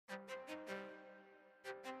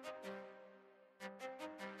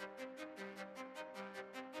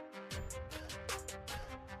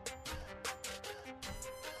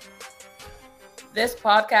This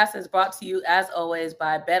podcast is brought to you, as always,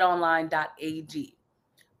 by betonline.ag.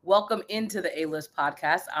 Welcome into the A-List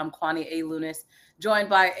podcast. I'm Kwani A. Lunis, joined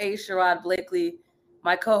by A. Sherrod Blakely,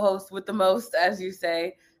 my co-host with the most, as you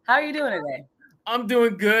say. How are you doing today? I'm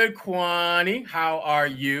doing good, Kwani. How are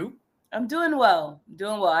you? I'm doing well.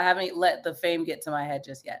 I haven't let the fame get to my head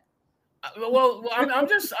just yet.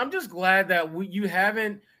 I'm just glad that you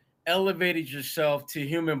haven't elevated yourself to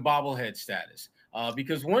human bobblehead status.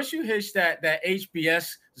 Because once you hit that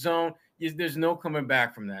HBS zone, there's no coming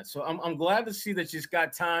back from that. So I'm glad to see that you just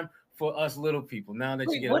got time for us little people. Now that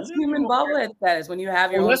you get what's human bobblehead status when you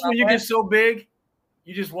have your? That's when you get so big.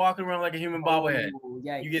 You just walking around like a human bobblehead.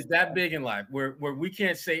 Yikes. You get that big in life where we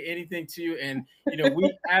can't say anything to you. And,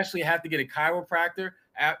 we actually have to get a chiropractor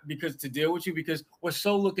because to deal with you because we're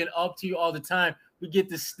so looking up to you all the time. We get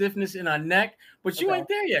this stiffness in our neck, but you ain't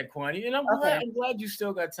there yet, Kwani. And I'm glad you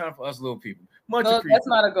still got time for us little people. Much appreciated. That's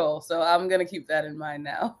not a goal. So I'm going to keep that in mind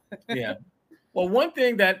now. Yeah. Well, one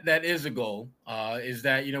thing that is a goal is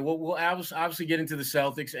that, we'll obviously get into the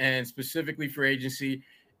Celtics and specifically for agency.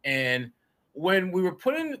 And when we were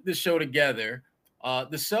putting the show together, the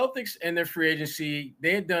Celtics and their free agency,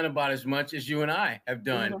 they had done about as much as you and I have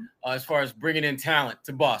done as far as bringing in talent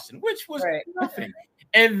to Boston, which was nothing.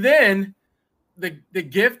 And then the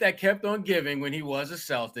gift that kept on giving when he was a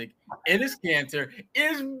Celtic, Enes Kanter,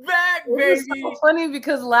 is back, baby. It's so funny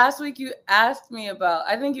because last week you asked me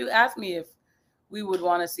if we would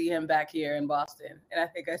want to see him back here in Boston. And I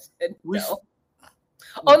think I said no.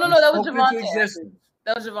 No, that was Javonte.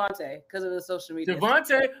 That was Javonte because of the social media.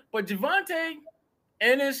 Javonte,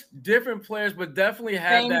 Enes, different players, but definitely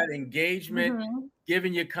have that engagement,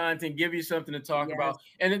 giving you content, give you something to talk about.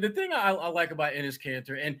 And the thing I like about Enes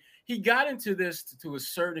Kanter, and he got into this to a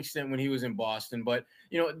certain extent when he was in Boston, but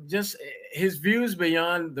just his views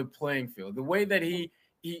beyond the playing field, the way that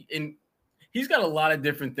he's got a lot of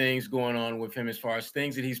different things going on with him as far as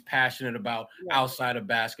things that he's passionate about outside of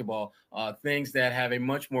basketball, things that have a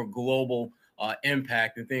much more global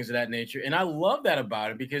impact and things of that nature. And I love that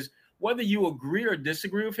about him because whether you agree or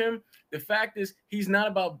disagree with him, the fact is he's not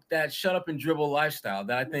about that shut up and dribble lifestyle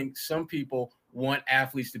that I think some people want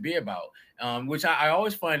athletes to be about, which I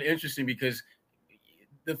always find interesting because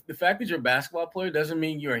the fact that you're a basketball player doesn't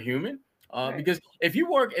mean you're a human. Because if you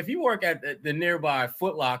work at the nearby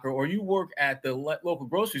Foot Locker or you work at the local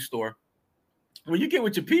grocery store, when you get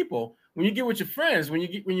with your people, when you get with your friends, when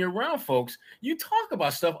you're around folks, you talk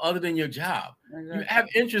about stuff other than your job. Exactly. You have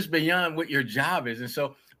interest beyond what your job is. And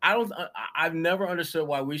so I've never understood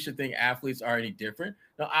why we should think athletes are any different.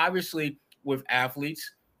 Now, obviously with athletes,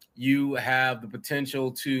 you have the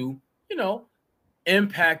potential to,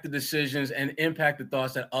 impact the decisions and impact the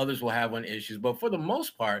thoughts that others will have on issues. But for the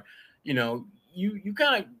most part, you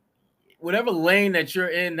kind of, whatever lane that you're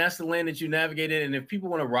in, that's the lane that you navigate in. And if people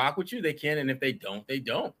want to rock with you, they can. And if they don't, they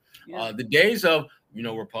don't. Yeah. The days of,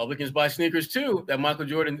 Republicans buy sneakers too, that Michael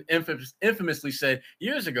Jordan infamously said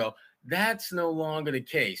years ago, that's no longer the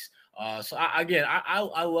case. So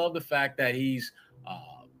I love the fact that he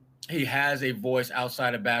has a voice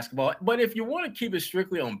outside of basketball. But if you want to keep it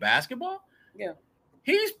strictly on basketball,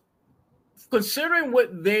 he's considering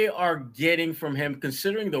what they are getting from him,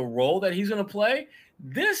 considering the role that he's going to play.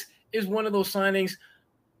 This is one of those signings.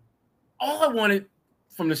 All I wanted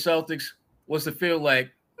from the Celtics was to feel like,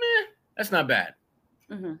 that's not bad.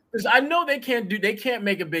 Because I know they can't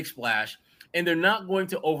make a big splash, and they're not going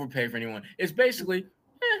to overpay for anyone. It's basically,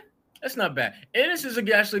 that's not bad. And this is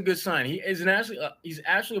actually a good sign. He's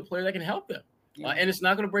actually a player that can help them, and it's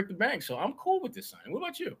not going to break the bank. So I'm cool with this sign. What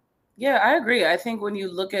about you? Yeah, I agree. I think when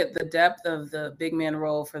you look at the depth of the big man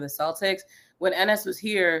role for the Celtics, when Enes was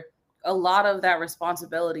here, a lot of that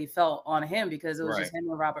responsibility fell on him because it was just him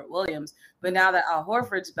and Robert Williams. But now that Al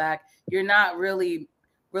Horford's back, you're not really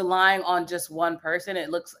relying on just one person. It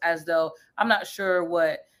looks as though, I'm not sure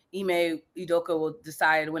what Ime Udoka will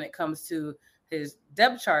decide when it comes to his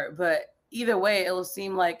depth chart, but either way, it will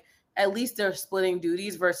seem like at least they're splitting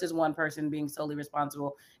duties versus one person being solely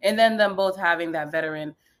responsible. And then them both having that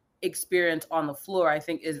veteran experience on the floor, I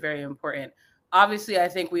think is very important. Obviously, I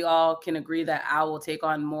think we all can agree that Al will take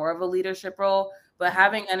on more of a leadership role, but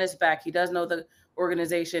having Enes back, he does know the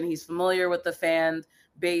organization. He's familiar with the fan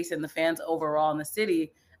base and the fans overall in the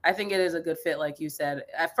city. I think it is a good fit, like you said.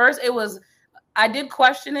 At first, I did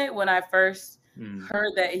question it when I first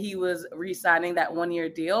heard that he was re-signing that one-year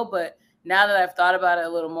deal, but now that I've thought about it a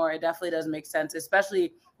little more, it definitely does make sense,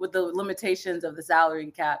 especially with the limitations of the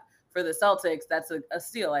salary cap for the Celtics. That's a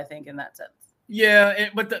steal, I think, in that sense. Yeah,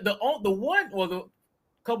 but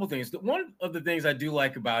couple things. One of the things I do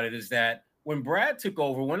like about it is that when Brad took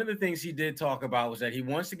over, one of the things he did talk about was that he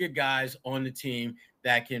wants to get guys on the team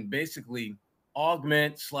that can basically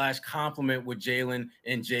augment / complement what Jalen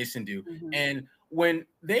and Jason do. Mm-hmm. And when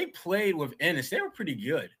they played with Ennis, they were pretty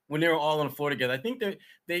good when they were all on the floor together. I think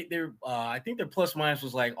their plus minus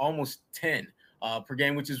was like almost 10 per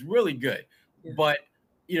game, which is really good. Yeah. But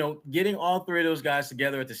getting all three of those guys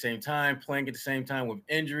together at the same time, playing at the same time with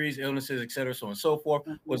injuries, illnesses, et cetera, so on and so forth,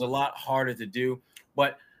 was a lot harder to do.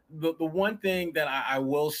 But the one thing that I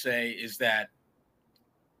will say is that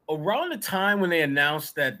around the time when they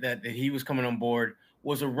announced that he was coming on board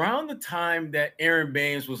was around the time that Aaron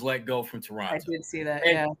Baines was let go from Toronto. I did see that,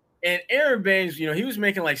 yeah. And Aaron Baines, he was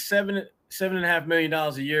making like $7.5 million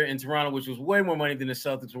a year in Toronto, which was way more money than the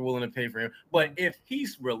Celtics were willing to pay for him. But if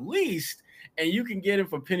he's released and you can get him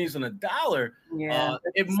for pennies on a dollar,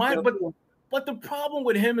 it might. But the problem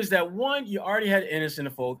with him is that, one, you already had Ennis in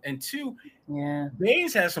the fold, and two,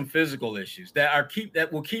 Baines has some physical issues that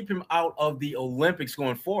will keep him out of the Olympics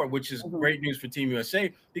going forward, which is great news for Team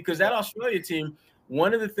USA, because that Australia team,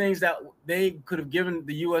 one of the things that they could have given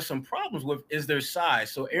the U.S. some problems with is their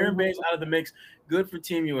size. So Aaron Baines out of the mix, good for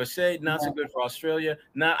Team USA, not so good for Australia,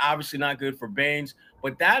 obviously not good for Baines.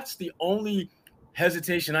 But that's the only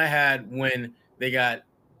hesitation I had when they got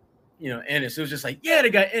Ennis. It was just like, they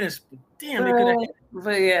got Ennis, but damn, they could have. But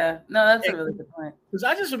that's a really good point. Because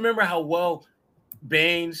I just remember how well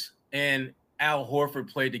Baines and Al Horford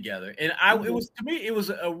played together, and it was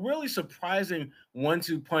a really surprising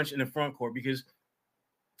 1-2 punch in the front court, because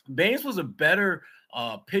Baines was a better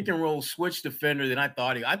pick and roll switch defender than I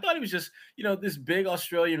thought he. I thought he was just this big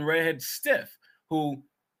Australian redhead stiff who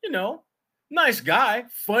nice guy,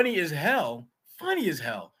 funny as hell,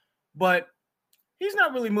 but he's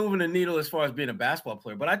not really moving the needle as far as being a basketball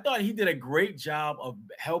player. But I thought he did a great job of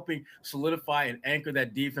helping solidify and anchor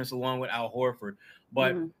that defense along with Al Horford.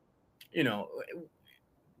 But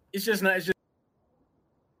it's just not. It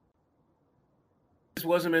just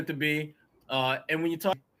wasn't meant to be. And when you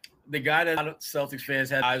talk, the guy that a lot of Celtics fans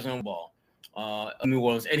had eyes on the ball, New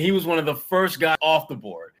Orleans, and he was one of the first guys off the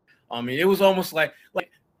board. I mean, it was almost like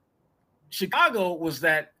Chicago was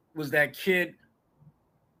that kid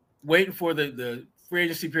waiting for the free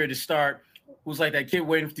agency period to start, who's like that kid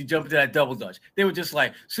waiting to jump into that double dutch. They were just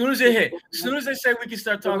like, as soon as it hit, as soon as they say we can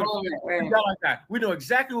start talking about it, we know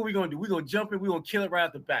exactly what we're going to do. We're going to jump in. We're going to kill it right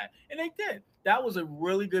off the bat. And they did. That was a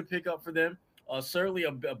really good pickup for them. Certainly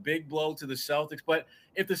a big blow to the Celtics. But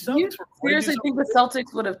if the Celtics seriously think the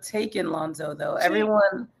Celtics would have taken Lonzo, though?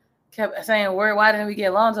 Everyone kept saying, why didn't we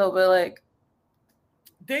get Lonzo? But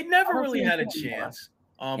they never really had a chance.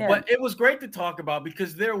 But it was great to talk about,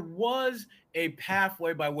 because there was a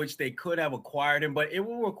pathway by which they could have acquired him, but it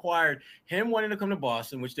would require him wanting to come to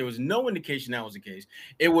Boston, which there was no indication that was the case.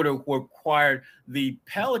 It would have required the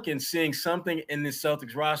Pelicans seeing something in the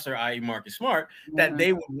Celtics roster, i.e. Marcus Smart, that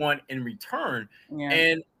they would want in return.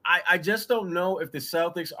 And I just don't know if the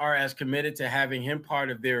Celtics are as committed to having him part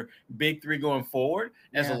of their big three going forward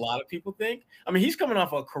as a lot of people think. I mean, he's coming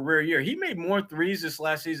off a career year. He made more threes this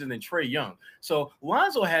last season than Trae Young. So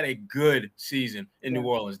Lonzo had a good season in New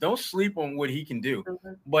Orleans. Don't sleep on what he can do.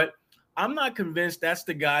 But I'm not convinced that's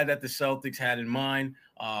the guy that the Celtics had in mind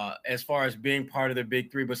as far as being part of their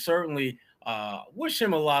big three. But certainly wish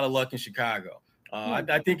him a lot of luck in Chicago.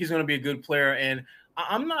 I think he's going to be a good player. And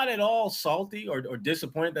I'm not at all salty or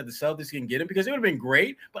disappointed that the Celtics can get him, because it would have been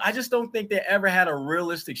great, but I just don't think they ever had a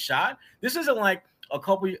realistic shot. This isn't like a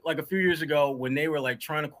few years ago when they were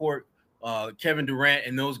trying to court Kevin Durant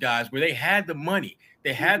and those guys, where they had the money,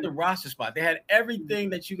 they had the roster spot, they had everything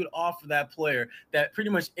that you could offer that player that pretty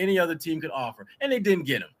much any other team could offer, and they didn't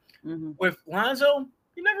get him. With Lonzo,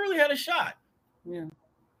 he never really had a shot. Yeah.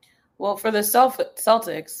 Well, for the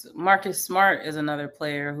Celtics, Marcus Smart is another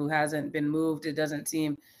player who hasn't been moved. It doesn't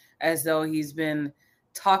seem as though he's been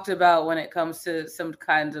talked about when it comes to some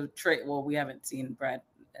kinds of trade. Well, we haven't seen Brad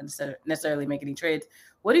necessarily make any trades.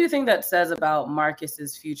 What do you think that says about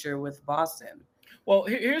Marcus's future with Boston? Well,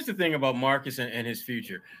 here's the thing about Marcus and his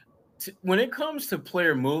future. When it comes to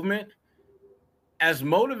player movement, as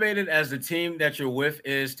motivated as the team that you're with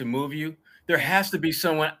is to move you, there has to be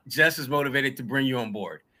someone just as motivated to bring you on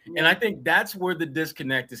board. And I think that's where the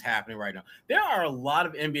disconnect is happening right now. There are a lot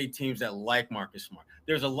of NBA teams that like Marcus Smart.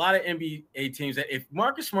 There's a lot of NBA teams that if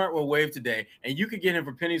Marcus Smart were waived today and you could get him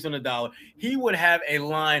for pennies on the dollar, he would have a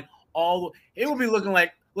line it would be looking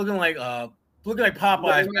like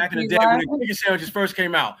Popeyes back in the day when the chicken sandwiches first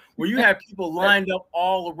came out, where you had people lined up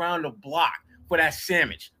all around the block for that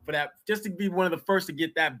sandwich, just to be one of the first to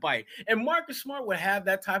get that bite. And Marcus Smart would have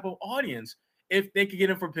that type of audience if they could get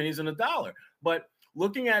him for pennies on the dollar. But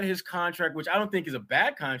looking at his contract, which I don't think is a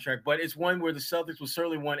bad contract, but it's one where the Celtics will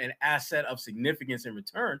certainly want an asset of significance in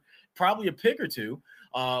return, probably a pick or two.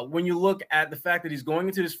 When you look at the fact that he's going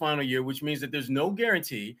into his final year, which means that there's no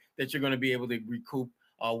guarantee that you're going to be able to recoup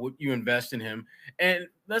what you invest in him. And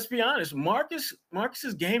let's be honest,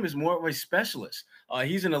 Marcus's game is more of a specialist.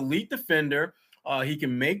 He's an elite defender. He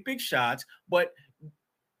can make big shots, but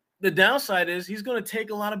the downside is he's going to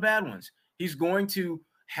take a lot of bad ones. He's going to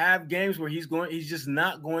have games where he's just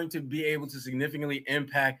not going to be able to significantly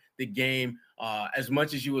impact the game as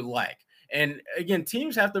much as you would like. And again,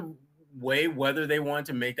 teams have to weigh whether they want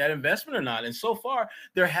to make that investment or not. And so far,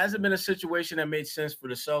 there hasn't been a situation that made sense for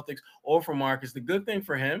the Celtics or for Marcus. The good thing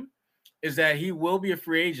for him is that he will be a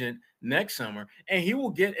free agent next summer, and he will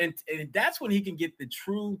get, and that's when he can get the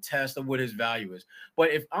true test of what his value is. But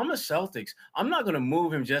if I'm a Celtics, I'm not going to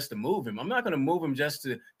move him just to move him. I'm not going to move him just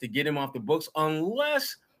to get him off the books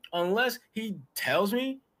unless he tells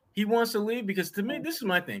me he wants to leave. Because to me, this is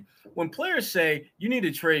my thing. When players say, you need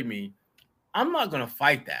to trade me, I'm not going to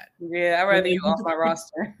fight that. Yeah, I'd rather you off my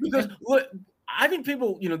roster. Because look, I think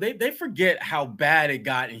people, they forget how bad it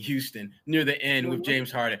got in Houston near the end with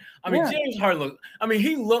James Harden. I mean, James Harden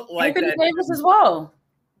he looked like Anthony Davis as well.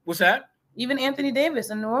 What's that? Even Anthony Davis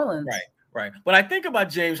in New Orleans. Right. But I think about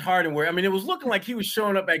James Harden where, it was looking like he was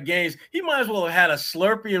showing up at games. He might as well have had a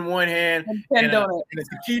Slurpee in one hand and a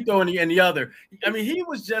taquito in the other. He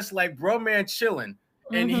was just like bro man chilling.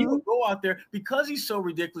 And he would go out there because he's so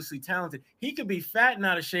ridiculously talented. He could be fat and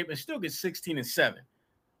out of shape and still get 16-7.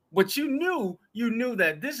 But you knew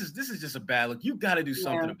that this is just a bad look. You got to do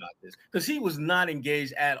something about this because he was not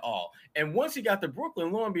engaged at all. And once he got to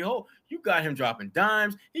Brooklyn, lo and behold, you got him dropping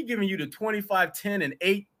dimes. He giving you the 25, 10, and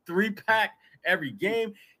 8 3-pack every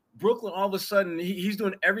game. Brooklyn, all of a sudden, he's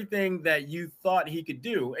doing everything that you thought he could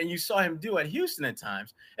do, and you saw him do at Houston at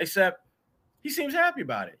times, except he seems happy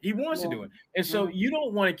about it. He wants to do it. And so you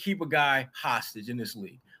don't want to keep a guy hostage in this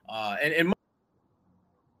league. And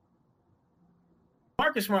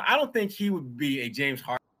Marcus Smart, I don't think he would be a James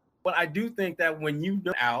Harden, but I do think that when you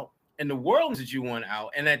go out and the world that you want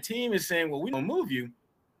out and that team is saying, well, we don't move you,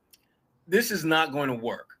 this is not going to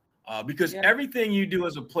work because everything you do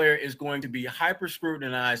as a player is going to be hyper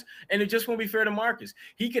scrutinized, and it just won't be fair to Marcus.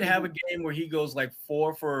 He could have a game where he goes like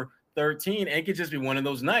 4 for 13 and it could just be one of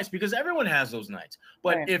those nights because everyone has those nights.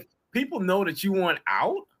 But if people know that you want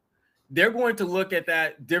out, they're going to look at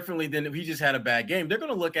that differently than if he just had a bad game. They're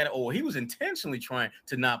going to look at it, he was intentionally trying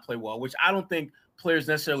to not play well, which I don't think players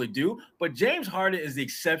necessarily do. But James Harden is the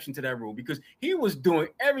exception to that rule because he was doing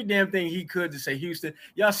every damn thing he could to say, Houston,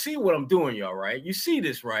 y'all see what I'm doing, y'all, right? You see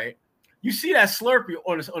this, right? You see that Slurpee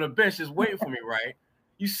on a bench just waiting for me, right?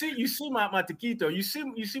 You see my taquito. You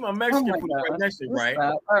see my Mexican food right next to me, right?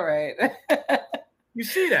 All right. You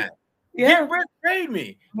see that? Yeah. Trade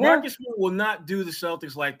me. Marcus will not do the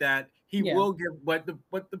Celtics like that. He will give, but the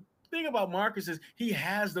thing about Marcus is he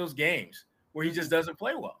has those games where he just doesn't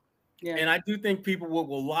play well. Yeah. And I do think people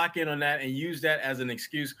will lock in on that and use that as an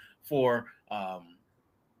excuse for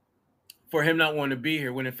him not wanting to be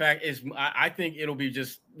here. When in fact, I think it'll be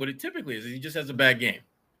just what it typically is. He just has a bad game.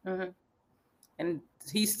 And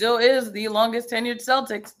he still is the longest tenured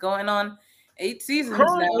Celtics, going on 8 seasons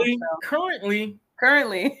Currently.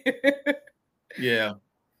 Yeah.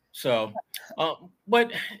 So,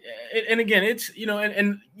 but, and again, it's,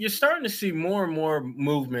 and you're starting to see more and more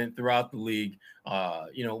movement throughout the league.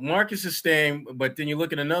 Marcus is staying, but then you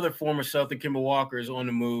look at another former Celtic, Kemba Walker, is on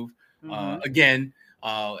the move again.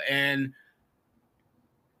 And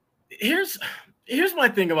here's my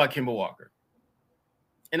thing about Kemba Walker.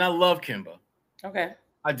 And I love Kemba. Okay.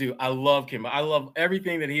 I do. I love Kemba. I love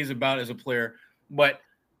everything that he's about as a player. But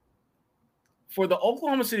for the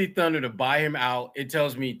Oklahoma City Thunder to buy him out, it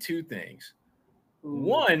tells me 2 things.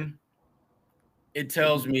 One, it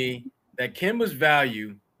tells me that Kemba's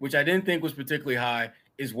value, which I didn't think was particularly high,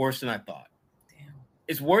 is worse than I thought. Damn.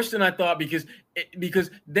 It's worse than I thought because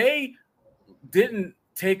they didn't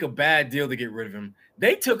take a bad deal to get rid of him.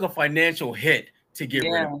 They took a financial hit to get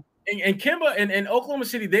rid of him. And Kemba and Oklahoma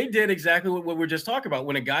City, they did exactly what we're just talking about.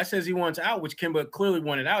 When a guy says he wants out, which Kemba clearly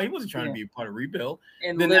wanted out, he wasn't trying to be a part of rebuild.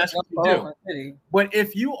 And then that's what you do. But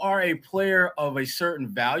if you are a player of a certain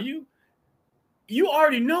value, you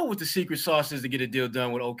already know what the secret sauce is to get a deal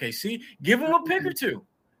done with OKC. Give them a pick or two.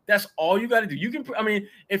 That's all you got to do. You can,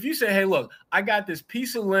 if you say, hey, look, I got this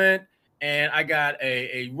piece of lint and I got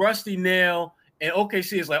a rusty nail, and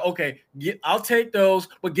OKC is like, okay, I'll take those,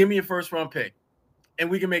 but give me a first round pick. And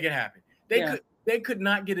we can make it happen. They could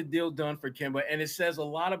not get a deal done for Kemba, and it says a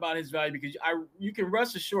lot about his value because you can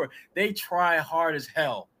rest assured they try hard as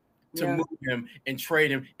hell to move him and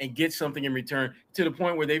trade him and get something in return, to the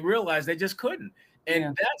point where they realized they just couldn't.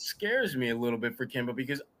 And that scares me a little bit for Kemba,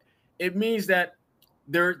 because it means that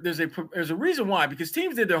there's a reason why, because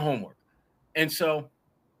teams did their homework. And so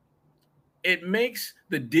it makes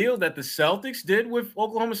the deal that the Celtics did with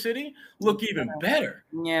Oklahoma City look even better.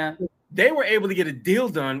 Yeah. They were able to get a deal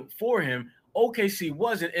done for him. OKC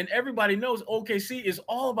wasn't. And everybody knows OKC is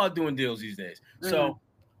all about doing deals these days. So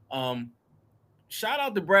shout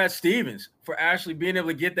out to Brad Stevens for actually being able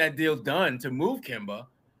to get that deal done to move Kemba.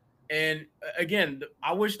 And again,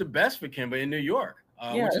 I wish the best for Kemba in New York,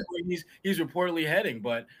 which is where he's reportedly heading.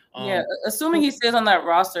 But assuming he stays on that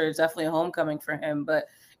roster, it's definitely a homecoming for him. But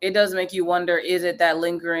it does make you wonder: is it that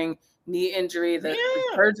lingering knee injury, the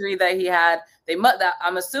surgery that he had?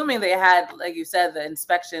 I'm assuming they had, like you said, the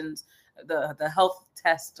inspections, the health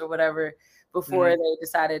test or whatever before they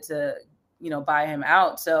decided to, buy him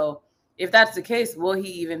out. So if that's the case, will he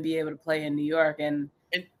even be able to play in New York? And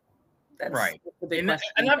that's the big question.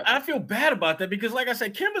 And I feel bad about that, because, like I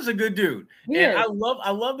said, Kemba's a good dude. And I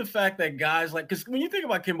love the fact that guys because when you think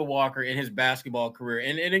about Kemba Walker and his basketball career,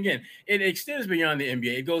 and again, it extends beyond the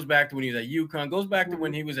NBA. It goes back to when he was at UConn, goes back to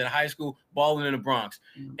when he was at high school balling in the Bronx.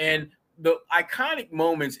 And the iconic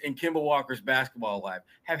moments in Kemba Walker's basketball life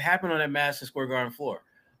have happened on that Madison Square Garden floor.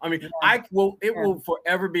 I mean, it will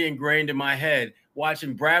forever be ingrained in my head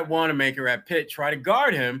watching Brad Wanamaker at Pitt try to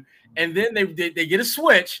guard him, and then they get a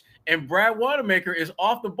switch, and Brad Wanamaker is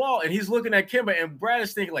off the ball, and he's looking at Kemba, and Brad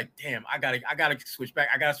is thinking, like, damn, I gotta switch back.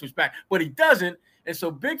 But he doesn't. And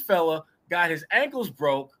so big fella got his ankles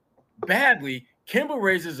broke badly. Kemba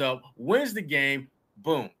raises up, wins the game.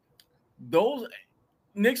 Boom. Those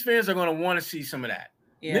Knicks fans are going to want to see some of that.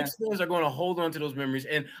 Knicks fans are going to hold on to those memories.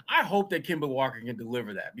 And I hope that Kemba Walker can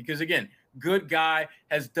deliver that, because, again, good guy,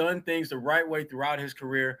 has done things the right way throughout his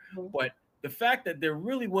career. But the fact that there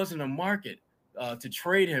really wasn't a market to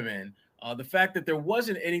trade him in, the fact that there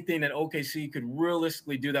wasn't anything that OKC could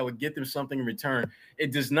realistically do that would get them something in return,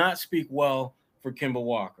 it does not speak well for Kemba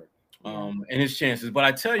Walker and his chances. But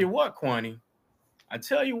I tell you what, Kwani,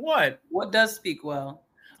 what does speak well?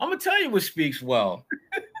 I'm going to tell you what speaks well.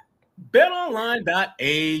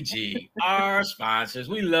 BetOnline.ag, our sponsors.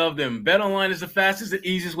 We love them. BetOnline is the fastest and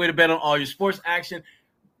easiest way to bet on all your sports action.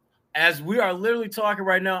 As we are literally talking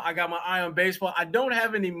right now, I got my eye on baseball. I don't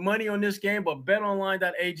have any money on this game, but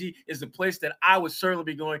BetOnline.ag is the place that I would certainly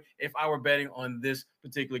be going if I were betting on this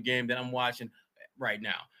particular game that I'm watching right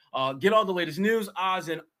now. Get all the latest news, odds,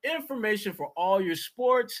 and information for all your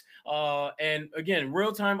sports. And again,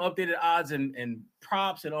 real-time updated odds and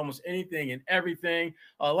props and almost anything and everything.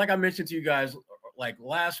 Like I mentioned to you guys, like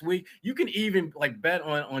last week, you can even bet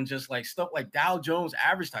on just like stuff like Dow Jones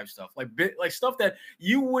average type stuff, like stuff that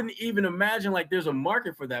you wouldn't even imagine like there's a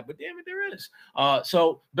market for that, but damn it, there is.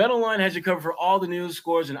 So BetOnline has you covered for all the news,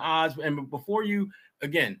 scores, and odds. And before you,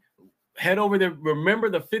 again, head over there. Remember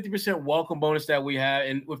the 50% welcome bonus that we have,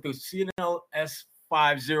 and with the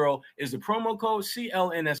CLNS50 is the promo code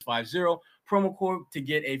CLNS50 promo code to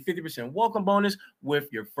get a 50% welcome bonus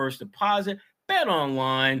with your first deposit.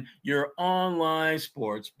 BetOnline, your online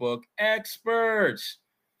sportsbook experts.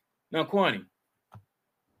 Now, Kwani.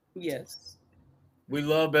 Yes. We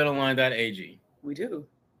love BetOnline.ag. We do.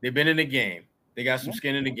 They've been in the game. They got some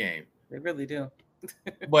skin in the game. They really do.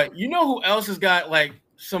 But you know who else has got like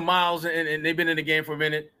some miles and they've been in the game for a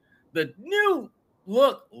minute? The new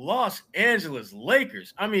look Los Angeles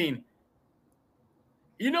Lakers. I mean,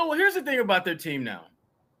 here's the thing about their team now.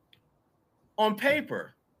 On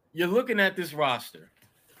paper, you're looking at this roster,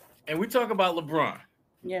 and we talk about LeBron.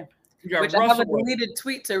 Yeah. You got Which Russell I have a deleted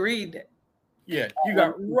tweet to read. Yeah. You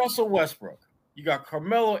got Russell Westbrook. You got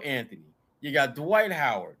Carmelo Anthony. You got Dwight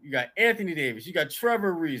Howard. You got Anthony Davis. You got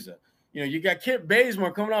Trevor Ariza. You got Kent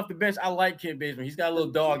Bazemore coming off the bench. I like Kent Bazemore. He's got a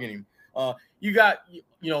little dog in him. You got,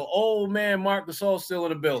 old man Marc Gasol still in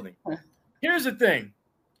the building. Here's the thing.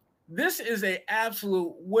 This is a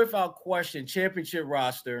absolute, without question, championship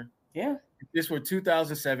roster. Yeah. This were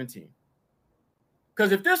 2017.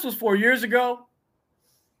 Because if this was 4 years ago,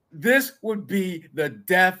 this would be the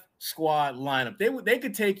death squad lineup. They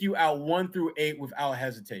could take you out 1 through 8 without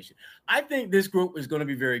hesitation. I think this group is going to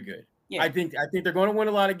be very good. Yeah. I think they're going to win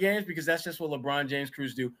a lot of games because that's just what LeBron James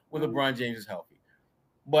crews do when LeBron James is healthy.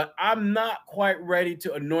 But I'm not quite ready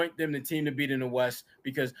to anoint them the team to beat in the West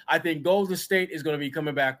because I think Golden State is going to be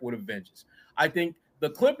coming back with a vengeance. I think the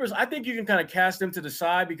Clippers, I think you can kind of cast them to the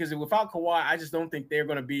side because without Kawhi, I just don't think they're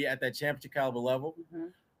going to be at that championship caliber level. Mm-hmm.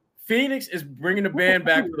 Phoenix is bringing the band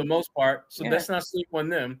back for the most part, so let's not sleep on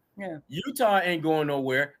them. Yeah. Utah ain't going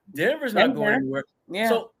nowhere. Denver's not going anywhere. Yeah.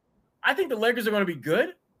 So I think the Lakers are going to be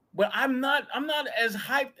good. But I'm not as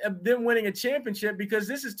hyped of them winning a championship because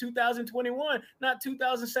this is 2021, not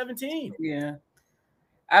 2017. Yeah.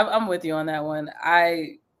 I'm with you on that one.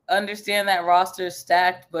 I understand that roster is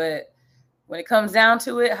stacked, but when it comes down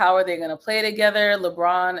to it, how are they going to play together?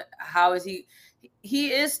 LeBron, how is he?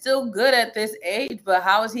 He is still good at this age, but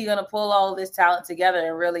how is he going to pull all this talent together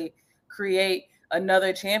and really create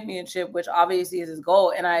another championship, which obviously is his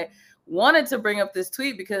goal? And I wanted to bring up this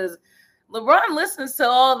tweet because LeBron listens to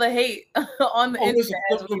all the hate on the internet.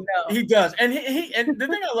 Listen, he does, and he and the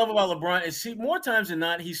thing I love about LeBron is more times than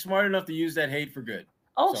not, he's smart enough to use that hate for good.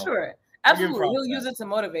 Oh, so, sure, absolutely, he'll use it to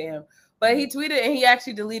motivate him. But he tweeted and he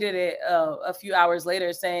actually deleted it a few hours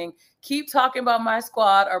later, saying, "Keep talking about my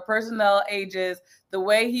squad. Our personnel ages. The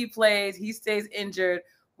way he plays, he stays injured.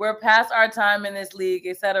 We're past our time in this league,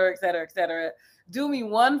 et cetera, et cetera, et cetera. Do me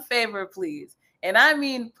one favor, please, and I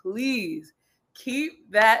mean, please." Keep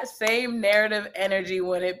that same narrative energy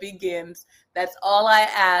when it begins. That's all I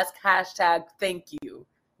ask. # thank you.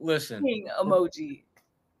 Listen, King emoji.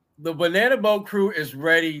 The Banana Boat crew is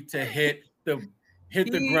ready to hit the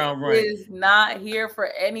ground running. He is not here for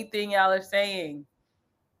anything y'all are saying.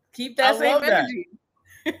 Keep that same energy.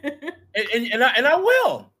 and I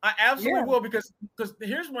will. I absolutely will because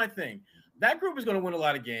here's my thing. That group is going to win a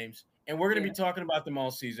lot of games, and we're going to be talking about them all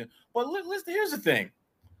season. But here's the thing.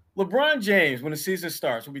 LeBron James, when the season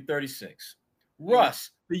starts, will be 36. Russ,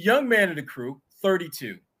 the young man of the crew,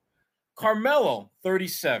 32. Carmelo,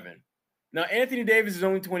 37. Now, Anthony Davis is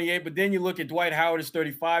only 28, but then you look at Dwight Howard is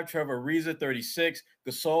 35, Trevor Ariza, 36,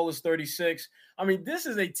 Gasol is 36. I mean, this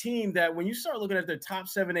is a team that when you start looking at their top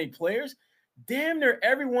 7, 8 players, damn near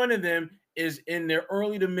every one of them is in their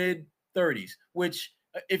early to mid 30s, which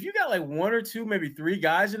if you got like 1 or 2, maybe 3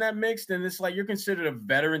 guys in that mix, then it's like you're considered a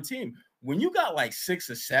veteran team. When you got like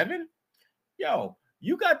 6 or 7,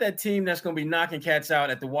 you got that team that's going to be knocking cats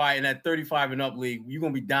out at the Y in that 35 and up league. You're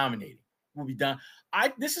going to be dominating. We'll be done.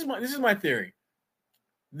 This is my theory.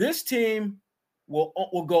 This team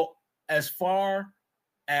will go as far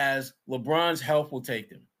as LeBron's health will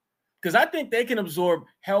take them, because I think they can absorb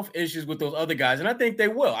health issues with those other guys, and I think they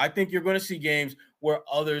will. I think you're going to see games where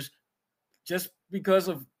others, just because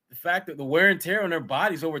of the fact that the wear and tear on their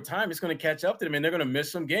bodies over time, it's going to catch up to them, and they're going to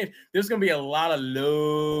miss some games. There's going to be a lot of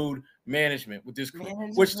load management with this crew,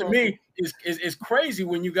 which to me is crazy.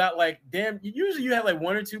 When you got like, damn, usually you have like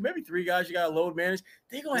 1 or 2, maybe 3 guys you got to load manage.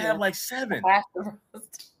 They're going to have like 7.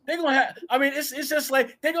 They're going to have. I mean, it's just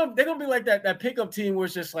like they're going to be like that pickup team where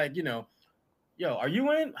it's just like, yo, are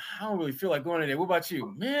you in? I don't really feel like going in there. What about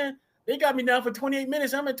you, man? They got me down for 28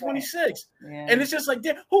 minutes. I'm at 26, and it's just like,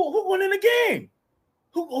 who won in the game?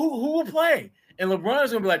 Who will play? And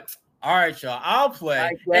LeBron's gonna be like, all right, y'all, I'll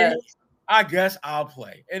play. I guess I'll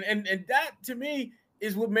play. And that to me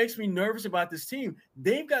is what makes me nervous about this team.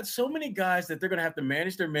 They've got so many guys that they're gonna have to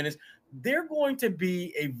manage their minutes. They're going to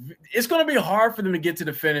be it's gonna be hard for them to get to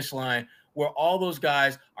the finish line where all those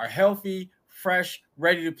guys are healthy, fresh,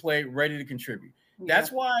 ready to play, ready to contribute. Yeah.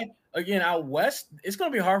 That's why, again, out west, it's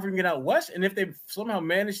gonna be hard for them to get out west. And if they somehow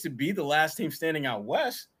manage to be the last team standing out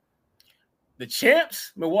west, the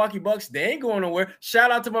champs, Milwaukee Bucks, they ain't going nowhere.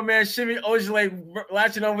 Shout out to my man Shimmy Ojale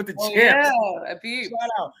latching on with the champs. Yeah, shout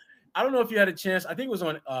out. I don't know if you had a chance. I think it was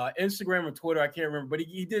on Instagram or Twitter. I can't remember, but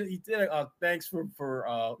he did. Thanks for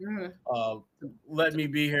letting me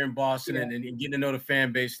be here in Boston and getting to know the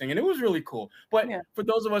fan base thing, and it was really cool. But for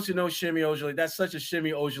those of us who know Shimmy Ojale, that's such a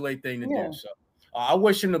Shimmy Ojale thing to do. So I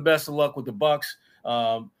wish him the best of luck with the Bucks.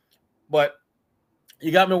 But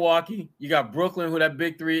you got Milwaukee, you got Brooklyn, who that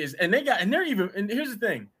big 3 is, and here's the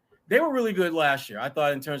thing, they were really good last year. I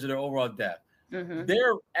thought in terms of their overall depth,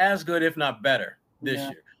 they're as good, if not better, this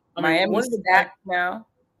year. Miami's stacked now.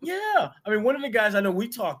 Yeah, I mean, one of the guys I know we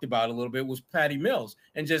talked about a little bit was Patty Mills,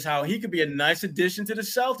 and just how he could be a nice addition to the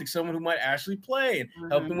Celtics, someone who might actually play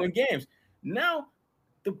and help them win games. Now,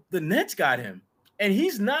 the Nets got him, and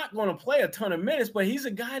he's not going to play a ton of minutes, but he's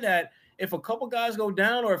a guy that, if a couple guys go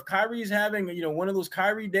down, or if Kyrie's having, one of those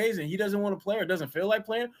Kyrie days and he doesn't want to play or doesn't feel like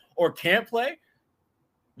playing or can't play,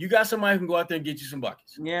 you got somebody who can go out there and get you some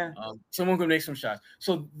buckets. Yeah. Someone can make some shots.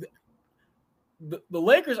 So the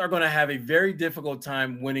Lakers are going to have a very difficult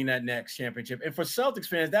time winning that next championship. And for Celtics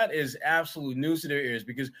fans, that is absolute news to their ears,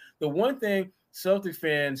 because the one thing Celtics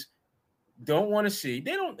fans don't want to see,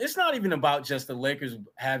 it's not even about just the Lakers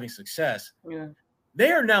having success. Yeah. They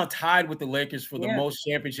are now tied with the Lakers for the most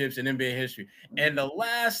championships in NBA history. And the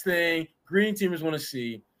last thing green teamers want to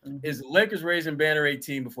see is the Lakers raising banner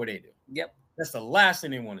 18 before they do. Yep. That's the last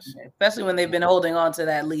thing they want to see. Especially when they've been holding on to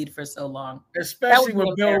that lead for so long. Especially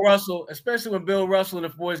when Bill Russell and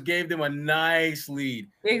the boys gave them a nice lead.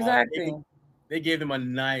 Exactly. they gave them a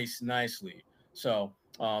nice lead. So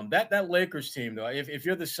that Lakers team, though, if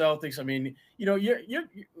you're the Celtics, I mean, you're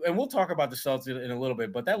and we'll talk about the Celtics in a little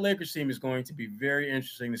bit, but that Lakers team is going to be very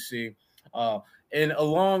interesting to see. And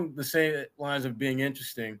along the same lines of being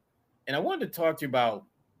interesting, and I wanted to talk to you about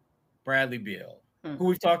Bradley Beal, who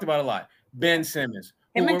we've talked about a lot, Ben Simmons,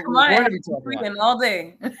 who we're going to be talking about all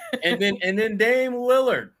day, and then Dame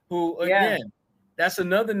Lillard, who again. That's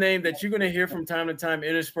another name that you're going to hear from time to time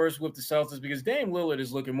interspersed with the Celtics, because Dame Lillard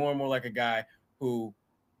is looking more and more like a guy who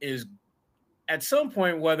is, at some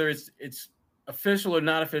point, whether it's official or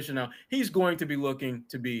not official now, he's going to be looking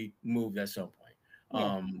to be moved at some point.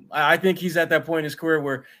 Yeah. I think he's at that point in his career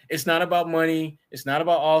where it's not about money, it's not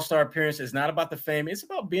about all-star appearance, it's not about the fame, it's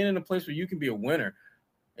about being in a place where you can be a winner.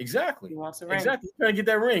 Exactly. He wants a ring. Exactly. You're trying to get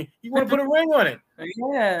that ring. You want to put a ring on it.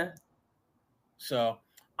 Yeah. So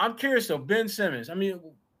I'm curious though, Ben Simmons. I mean,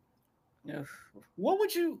 what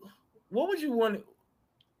would you want?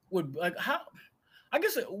 How? I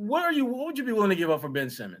guess what would you be willing to give up for Ben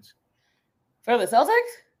Simmons? For the Celtics?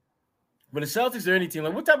 For the Celtics or any team,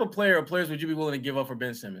 like what type of player or players would you be willing to give up for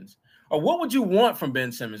Ben Simmons? Or what would you want from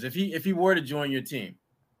Ben Simmons if he were to join your team?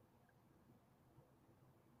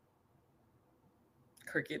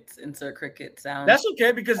 Crickets, insert cricket sound. That's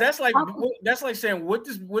okay, because that's like saying what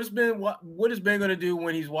is Ben going to do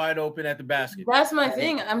when he's wide open at the basket? That's my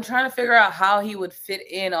thing. I'm trying to figure out how he would fit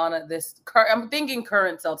in on this. I'm thinking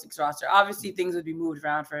current Celtics roster. Obviously, things would be moved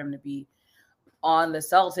around for him to be on the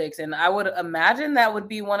Celtics, and I would imagine that would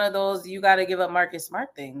be one of those you got to give up Marcus Smart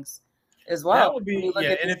things as well. That would be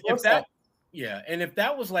and if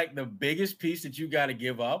that was like the biggest piece that you got to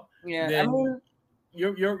give up, then I mean,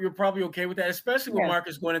 you're probably okay with that, especially with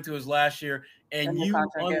Marcus going into his last year and you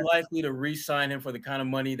unlikely to re-sign him for the kind of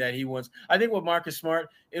money that he wants. I think with Marcus Smart,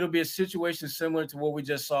 it'll be a situation similar to what we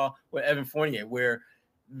just saw with Evan Fournier, where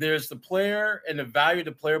there's the player and the value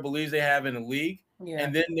the player believes they have in the league,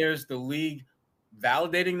 and then there's the league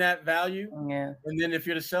validating that value. Yeah. And then if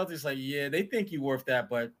you're the Celtics, like, they think you're worth that,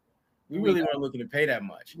 but we really weren't looking to pay that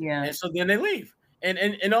much. Yeah. And so then they leave,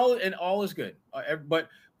 and all is good. But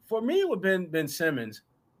for me, with Ben Simmons,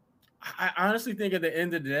 I honestly think at the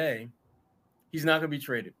end of the day, he's not going to be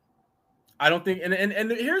traded. I don't think,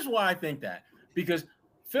 and here's why I think that, because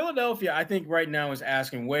Philadelphia, I think right now is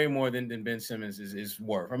asking way more than Ben Simmons is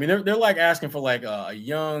worth. I mean, they're like asking for like a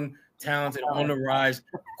young, talented, on the rise,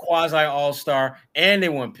 quasi all-star, and they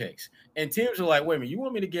want picks. And teams are like, wait a minute, you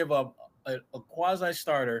want me to give up a quasi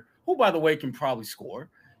starter, who, by the way, can probably score,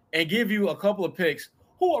 and give you a couple of picks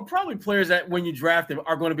who are probably players that when you draft them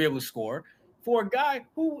are going to be able to score, for a guy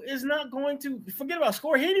who is not going to forget about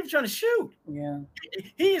score. He ain't even trying to shoot. Yeah.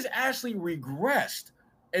 He has actually regressed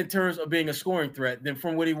in terms of being a scoring threat than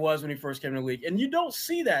from what he was when he first came in the league. And you don't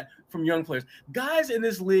see that from young players. Guys in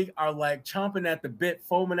this league are like chomping at the bit,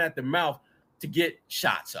 foaming at the mouth to get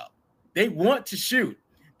shots up. They want to shoot.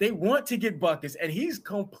 They want to get buckets, and he's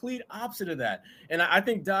complete opposite of that. And I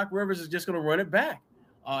think Doc Rivers is just going to run it back.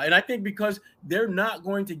 And I think because they're not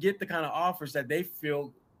going to get the kind of offers that they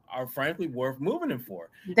feel are frankly worth moving him for.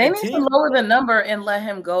 They need to lower the number and let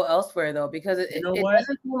him go elsewhere, though, because it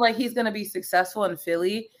doesn't seem like he's going to be successful in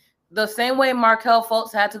Philly. The same way Markelle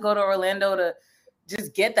Fultz had to go to Orlando to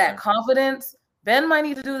just get that confidence, Ben might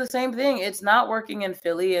need to do the same thing. It's not working in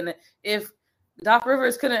Philly. And if Doc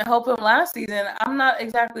Rivers couldn't help him last season, I'm not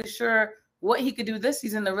exactly sure what he could do this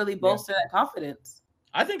season to really bolster that confidence.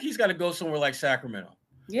 I think he's got to go somewhere like Sacramento.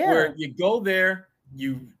 Yeah. Where you go there,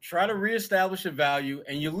 you try to reestablish a value,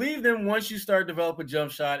 and you leave them once you start developing a jump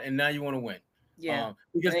shot, and now you want to win. Yeah.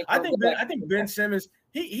 Because I think Ben Simmons,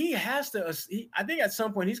 he has to. I think at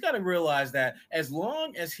some point he's got to realize that as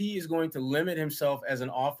long as he is going to limit himself as an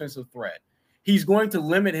offensive threat, he's going to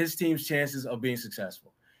limit his team's chances of being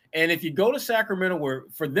successful. And if you go to Sacramento, where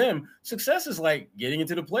for them success is like getting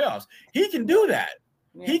into the playoffs, he can do that.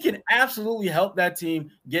 Yeah. He can absolutely help that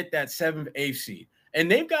team get that 7th, 8th seed. And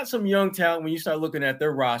they've got some young talent when you start looking at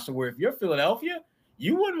their roster, where if you're Philadelphia,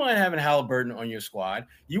 you wouldn't mind having Halliburton on your squad.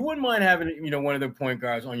 You wouldn't mind having, one of their point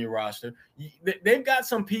guards on your roster. They've got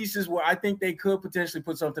some pieces where I think they could potentially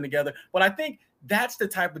put something together. But I think that's the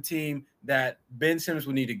type of team that Ben Simmons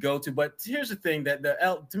would need to go to. But here's the thing that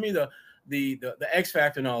to me, the X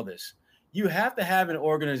factor in all this, you have to have an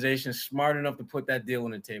organization smart enough to put that deal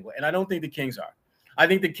on the table. And I don't think the Kings are. I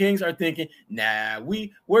think the Kings are thinking, nah,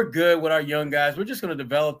 we're good with our young guys. We're just going to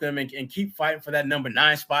develop them and keep fighting for that number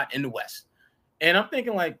 9 spot in the West. And I'm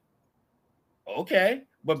thinking like, okay,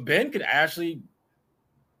 but Ben could actually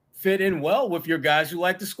fit in well with your guys who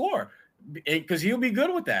like to score, because he'll be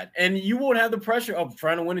good with that. And you won't have the pressure of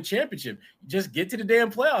trying to win a championship. Just get to the damn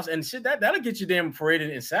playoffs and shit. That'll get you damn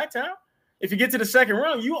paraded in Sacktown. If you get to the second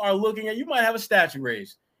round, you might have a statue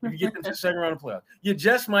raised. If you get into the second round of playoffs, you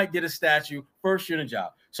just might get a statue first year in a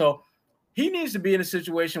job. So he needs to be in a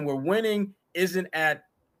situation where winning isn't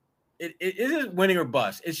winning or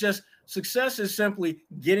bust. It's just success is simply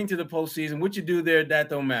getting to the postseason. What you do there, that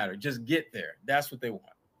don't matter. Just get there. That's what they want.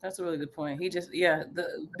 That's a really good point.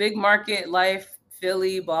 The big market life,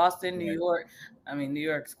 Philly, Boston, New York. I mean, New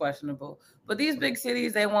York's questionable, but these big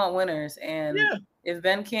cities, they want winners. And if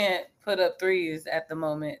Ben can't put up threes at the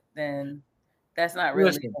moment, then that's not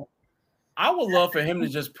really. Listen, I would love for him to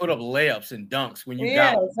just put up layups and dunks when you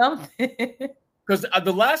got something. Because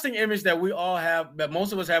the lasting image that we all have, that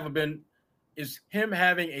most of us have been, is him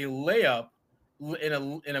having a layup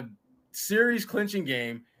in a series clinching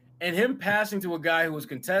game, and him passing to a guy who was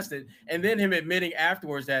contested, and then him admitting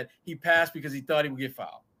afterwards that he passed because he thought he would get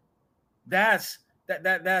fouled. That's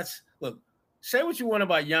look. Say what you want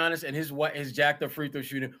about Giannis and his jacked up free throw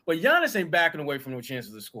shooting, but Giannis ain't backing away from no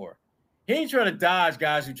chances to score. He ain't trying to dodge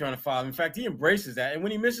guys who are trying to foul him. In fact, he embraces that. And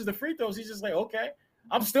when he misses the free throws, he's just like, okay,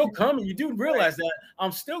 I'm still coming. You do realize that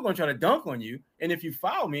I'm still going to try to dunk on you. And if you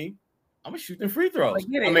foul me, I'm going to shoot them free throws.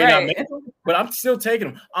 I may not make them, but I'm still taking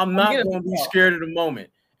them. I'm not going to be scared of the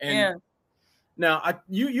moment. And now,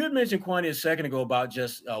 you had mentioned, Kwani, a second ago about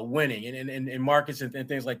just winning and markets and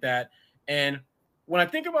things like that. And when I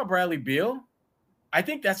think about Bradley Beal, I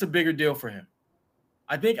think that's a bigger deal for him.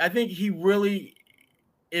 I think he really,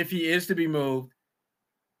 if he is to be moved,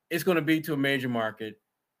 it's going to be to a major market.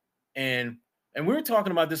 And we were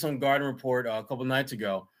talking about this on Garden Report a couple nights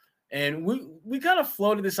ago, and we kind of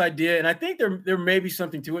floated this idea, and I think there may be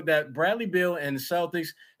something to it, that Bradley Beal and the Celtics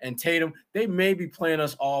and Tatum, they may be playing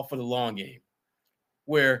us all for the long game,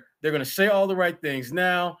 where they're going to say all the right things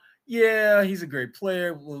now. Yeah, he's a great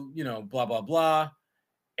player, well, blah, blah, blah,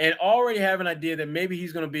 and already have an idea that maybe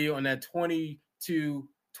he's going to be on that 22-23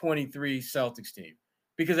 Celtics team.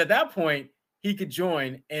 Because at that point, he could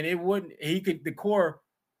join, and the core,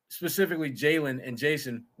 specifically Jalen and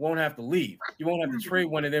Jason, won't have to leave. You won't have to trade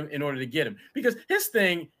one of them in order to get him. Because his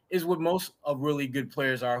thing is what most of really good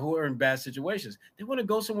players are who are in bad situations. They want to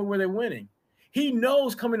go somewhere where they're winning. He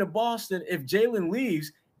knows coming to Boston, if Jalen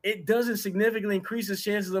leaves, it doesn't significantly increase his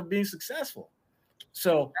chances of being successful.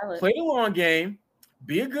 So play the long game,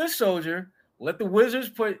 be a good soldier, let the Wizards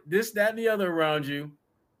put this, that, and the other around you.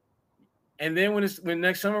 And then when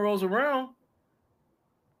next summer rolls around,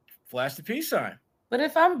 flash the peace sign. But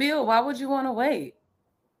if I'm Beal, why would you want to wait?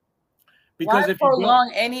 Because why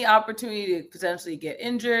prolong any opportunity to potentially get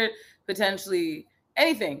injured, potentially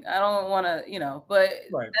anything? I don't want to, but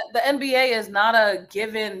the NBA is not a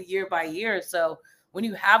given year by year. So when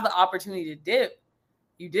you have the opportunity to dip,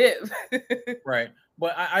 you dip. Right.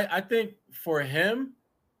 But I think for him,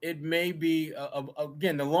 it may be,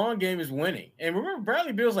 again, the long game is winning. And remember,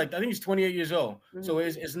 Bradley Beal's I think he's 28 years old. Mm-hmm. So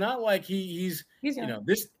it's not like he's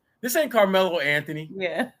this ain't Carmelo Anthony.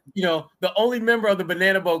 Yeah. The only member of the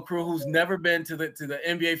Banana Boat crew who's never been to the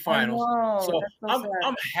NBA Finals. So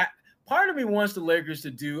I'm part of me wants the Lakers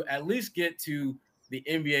to at least get to the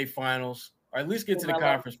NBA Finals, or at least get to the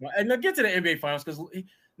conference, and get to the NBA Finals, because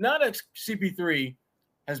now that CP3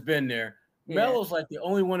 has been there, Melo's like the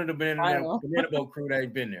only one of the Banana Boat crew that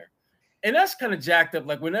ain't been there. And that's kind of jacked up.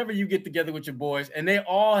 Like whenever you get together with your boys and they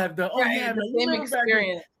all have done, the same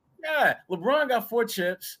experience. Yeah, LeBron got 4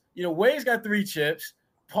 chips. Wade's got 3 chips.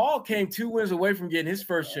 Paul came 2 wins away from getting his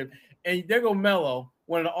first chip. And there go Melo,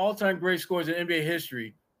 one of the all-time great scorers in NBA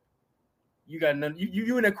history. You got none.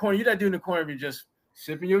 You in that corner. You're not doing the corner. You're just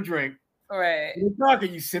sipping your drink. Right. You're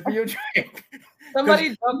talking. You sipping your drink. Somebody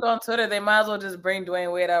joked on Twitter, they might as well just bring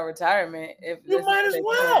Dwayne Wade out of retirement. You might as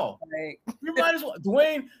well. You might as well.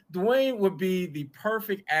 Dwayne would be the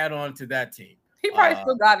perfect add-on to that team. He probably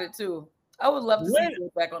still got it too. I would love to see him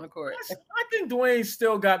back on the court. I think Dwayne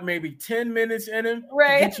still got maybe 10 minutes in him.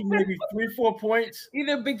 Right. To get you maybe 3-4 points.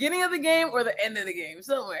 Either beginning of the game or the end of the game.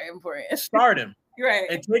 Somewhere important. Start him. Right.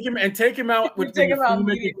 And take him out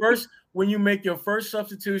when you make your first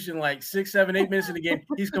substitution, like 6, 7, 8 minutes in the game,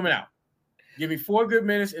 he's coming out. Give me 4 good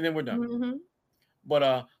minutes and then we're done. Mm-hmm.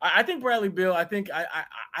 But I think Bradley Beal, I think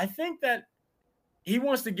that he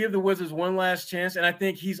wants to give the Wizards one last chance, and I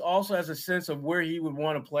think he's also has a sense of where he would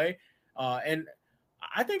want to play. And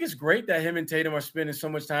I think it's great that him and Tatum are spending so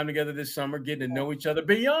much time together this summer, getting to know each other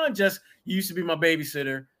beyond just you used to be my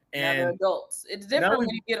babysitter. And now they're adults. It's different when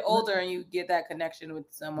you get older and you get that connection with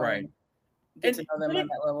someone. Right. Get to know them on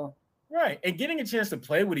that level. Right. And getting a chance to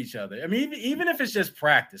play with each other. I mean, even if it's just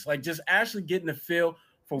practice, like just actually getting a feel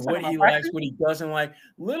for what he likes, what he doesn't like,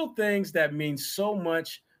 little things that mean so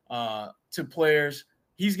much to players.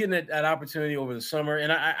 He's getting that opportunity over the summer.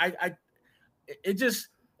 And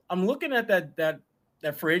I'm looking at that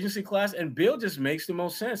free agency class, and Beal just makes the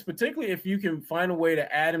most sense, particularly if you can find a way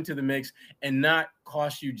to add him to the mix and not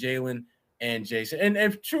cost you Jalen and Jason. And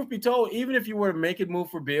if truth be told, even if you were to make it move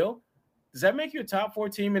for Beal, does that make you a top 4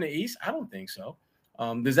 team in the East? I don't think so.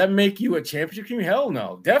 Does that make you a championship team? Hell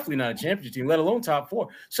no, definitely not a championship team, let alone top 4.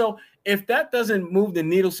 So if that doesn't move the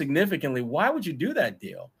needle significantly, why would you do that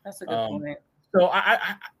deal? That's a good point. So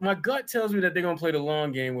I my gut tells me that they're going to play the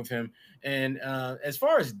long game with him. And as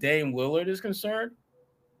far as Dame Lillard is concerned,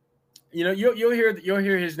 you know, you'll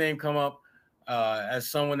hear his name come up as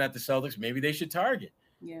someone that the Celtics maybe they should target.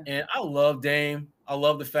 Yeah. And I love Dame. I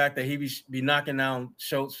love the fact that he be knocking down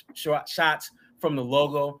shots from the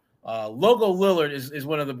logo. Logo Lillard is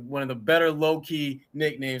one of the better low key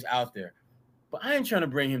nicknames out there. But I ain't trying to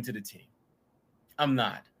bring him to the team. I'm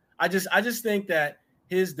not. I just think that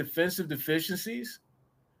his defensive deficiencies,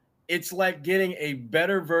 it's like getting a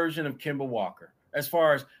better version of Kemba Walker as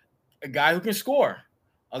far as a guy who can score,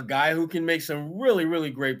 a guy who can make some really, really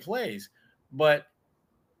great plays. But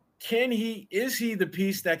is he the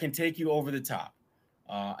piece that can take you over the top?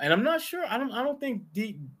 And I'm not sure. I don't think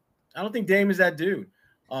Dame is that dude.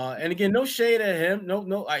 And again, no shade at him.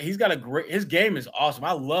 No, he's got his game is awesome.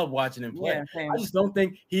 I love watching him play. Yeah, I just don't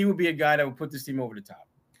think he would be a guy that would put this team over the top.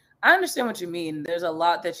 I understand what you mean. There's a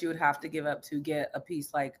lot that you would have to give up to get a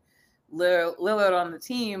piece like Lillard on the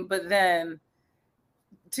team. But then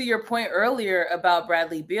to your point earlier about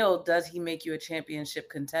Bradley Beal, does he make you a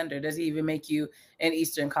championship contender? Does he even make you an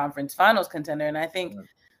Eastern Conference Finals contender? And I think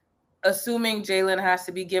assuming Jalen has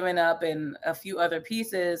to be given up and a few other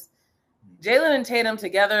pieces, Jalen and Tatum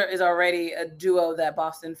together is already a duo that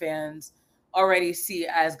Boston fans already see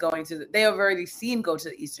as they have already seen go to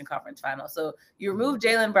the Eastern Conference Finals. So you remove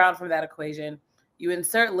Jaylen Brown from that equation, you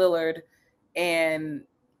insert Lillard, and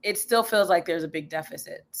it still feels like there's a big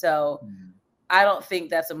deficit. So I don't think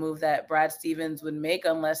that's a move that Brad Stevens would make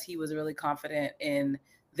unless he was really confident in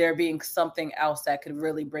there being something else that could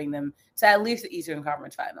really bring them to at least the Eastern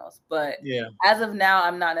Conference Finals. But as of now,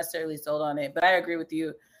 I'm not necessarily sold on it. But I agree with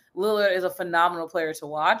you. Lillard is a phenomenal player to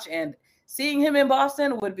watch, and seeing him in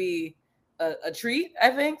Boston would be a treat, I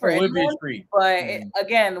think, for anyone. It would be a treat. But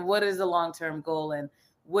again, what is the long-term goal, and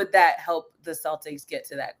would that help the Celtics get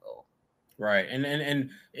to that goal? Right. And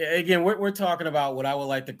again, we're talking about what I would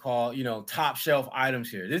like to call, top shelf items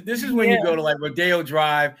here. This is when you go to like Rodeo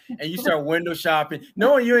Drive and you start window shopping,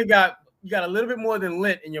 knowing you got a little bit more than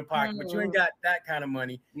lint in your pocket, but you ain't got that kind of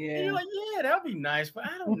money. Yeah. And you're like, that would be nice, but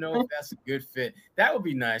I don't know if that's a good fit. That would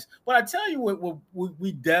be nice. But I tell you what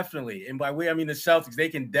we definitely, and by we, I mean the Celtics, they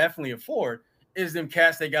can definitely afford is them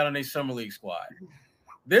cats they got on their summer league squad.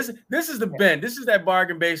 This is the bin. This is that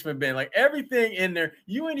bargain basement bin. Like everything in there,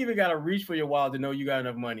 you ain't even got to reach for your wallet to know you got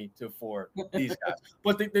enough money to afford these guys.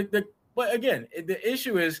 But but again, the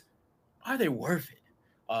issue is, are they worth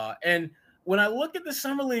it? And when I look at the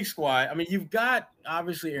summer league squad, I mean, you've got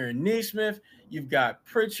obviously Aaron Nesmith, you've got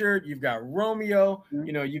Pritchard, you've got Romeo.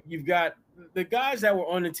 You've got the guys that were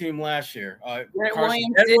on the team last year. Grant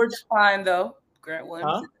Williams did decline, though. Grant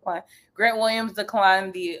Williams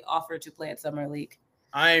declined the offer to play at summer league.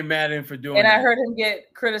 I ain't mad at him for doing and that. And I heard him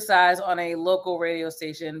get criticized on a local radio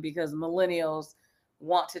station because millennials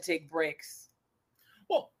want to take breaks.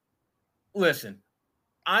 Well, listen,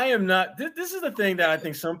 I am not. This is the thing that I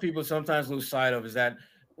think some people sometimes lose sight of is that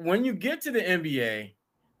when you get to the NBA,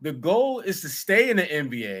 the goal is to stay in the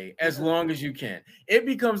NBA as long as you can. It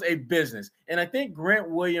becomes a business. And I think Grant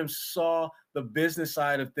Williams saw the business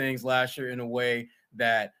side of things last year in a way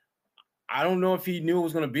that I don't know if he knew it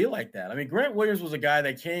was going to be like that. I mean, Grant Williams was a guy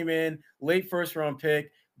that came in late first-round pick,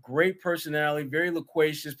 great personality, very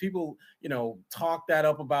loquacious. People, talked that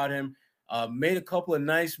up about him. Made a couple of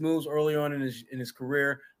nice moves early on in his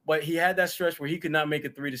career, but he had that stretch where he could not make a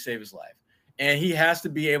three to save his life. And he has to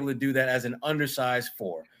be able to do that as an undersized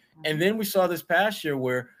 4. And then we saw this past year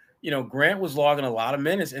where, Grant was logging a lot of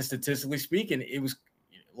minutes, and statistically speaking, it was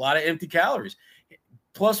a lot of empty calories.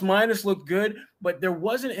 Plus minus looked good, but there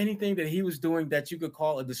wasn't anything that he was doing that you could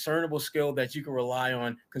call a discernible skill that you could rely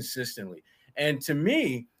on consistently. And to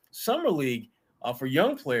me, summer league for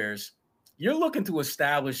young players, you're looking to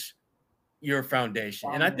establish your foundation.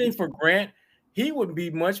 And I think for Grant, he would be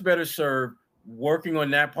much better served working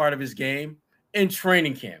on that part of his game in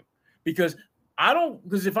training camp. Because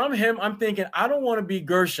if I'm him, I'm thinking I don't want to be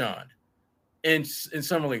Gershon in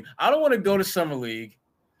summer league. I don't want to go to summer league,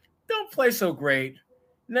 don't play so great.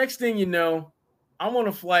 Next thing you know, I'm on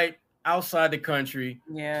a flight outside the country,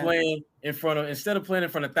 playing instead of playing in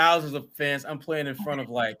front of thousands of fans, I'm playing in front of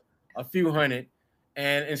like a few hundred.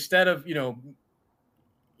 And instead of,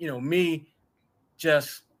 me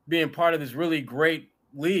just being part of this really great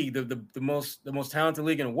league, the most talented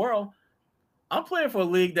league in the world. I'm playing for a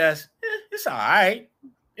league that's it's all right.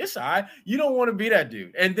 It's all right. You don't want to be that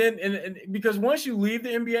dude. And then and because once you leave the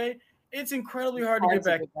NBA, it's incredibly hard to get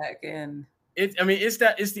back in. It's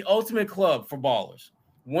the ultimate club for ballers.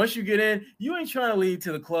 Once you get in, you ain't trying to leave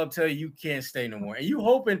to the club tell you can't stay no more. And you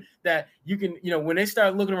hoping that you can, when they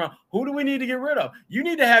start looking around, who do we need to get rid of? You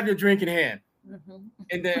need to have your drink in hand. Mm-hmm.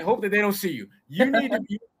 And then hope that they don't see you. You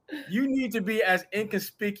need to be as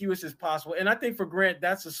inconspicuous as possible. And I think for Grant,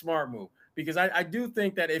 that's a smart move. Because I do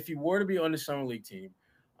think that if he were to be on the Summer League team,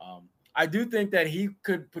 I do think that he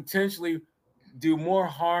could potentially do more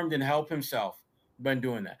harm than help himself by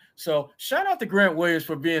doing that. So shout out to Grant Williams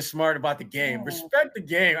for being smart about the game. Respect the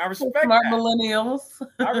game. I respect smart that. Millennials.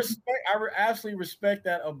 I absolutely respect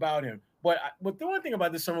that about him. But the one thing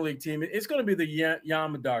about the Summer League team, it's going to be the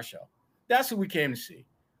Yam Madar show. That's who we came to see.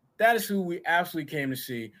 That is who we absolutely came to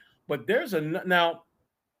see. But there's another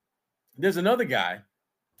guy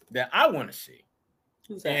that I want to see.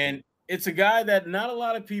 Who's that? And it's a guy that not a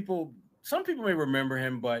lot of people, some people may remember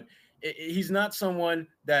him, but he's not someone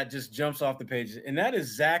that just jumps off the pages. And that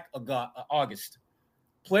is Zach August.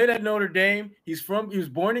 Played at Notre Dame. He was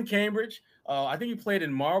born in Cambridge. I think he played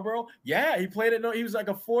in Marlboro. Yeah, he played at he was like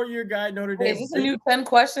a 4-year guy at Notre Dame. Is this a new 10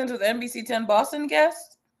 questions with NBC 10 Boston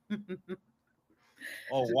guest?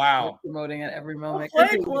 Oh, wow. Promoting at every moment.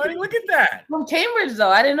 Look at that. From Cambridge, though.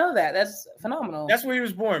 I didn't know that. That's phenomenal. That's where he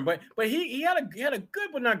was born. But he had a good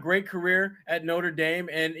but not great career at Notre Dame.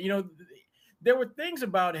 And, there were things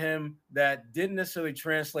about him that didn't necessarily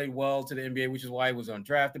translate well to the NBA, which is why he was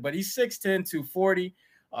undrafted. But he's 6'10", 240.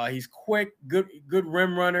 He's quick, good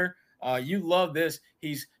rim runner. You love this.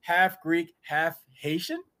 He's half Greek, half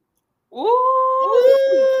Haitian.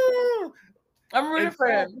 Ooh! I'm rooting for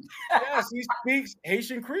him. Yes, he speaks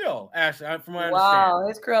Haitian Creole, actually, from my understanding. Wow,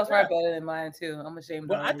 his Creole's probably better than mine too. I'm ashamed.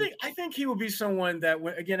 But I think he would be someone that,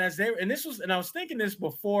 again, I was thinking this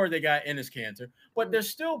before they got Enes Kanter, but they're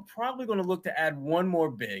still probably going to look to add one more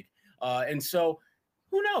big, and so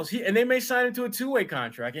who knows? And they may sign him to a 2-way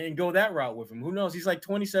contract and go that route with him. Who knows? He's like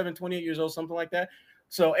 27, 28 years old, something like that.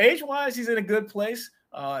 So age-wise, he's in a good place.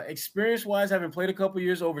 Experience-wise, having played a couple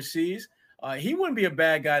years overseas. He wouldn't be a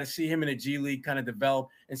bad guy to see him in a G League kind of develop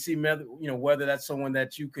and see whether that's someone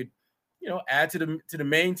that you could, add to the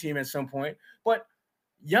main team at some point. But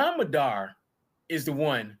Yam Madar is the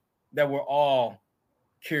one that we're all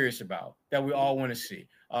curious about, that we all want to see.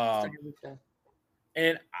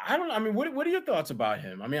 And what are your thoughts about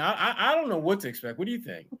him? I mean, I don't know what to expect. What do you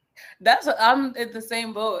think? I'm in the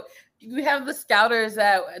same boat. We have the scouters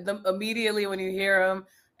that immediately when you hear them,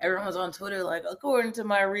 everyone's on Twitter like, according to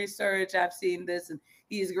my research, I've seen this, and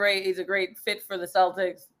he's great. He's a great fit for the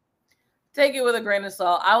Celtics. Take it with a grain of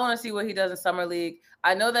salt. I want to see what he does in Summer League.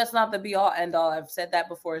 I know that's not the be-all, end-all. I've said that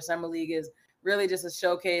before. Summer League is really just a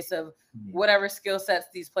showcase of whatever skill sets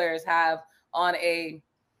these players have on a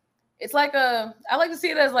 – it's like I like to see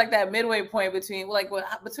it as like that midway point between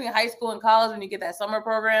high school and college when you get that summer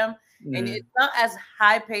program. Mm. And it's not as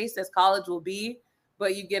high-paced as college will be,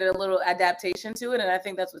 but you get a little adaptation to it, and I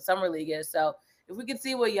think that's what Summer League is. So if we can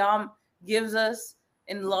see what Yam gives us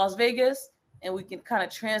in Las Vegas, and we can kind of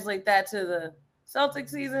translate that to the Celtic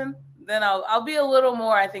season, then I'll be a little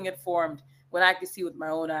more, I think, informed when I can see with my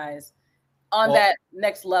own eyes on that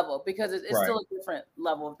next level, because it's still a different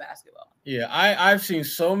level of basketball. Yeah, I've seen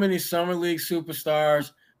so many Summer League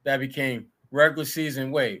superstars that became regular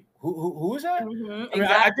season. Wait, who is that? Mm-hmm, I mean,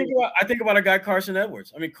 exactly. I think about a guy, Carson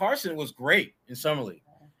Edwards. I mean, Carson was great in Summer League,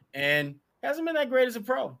 and hasn't been that great as a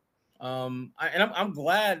pro. I'm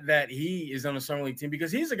glad that he is on the Summer League team,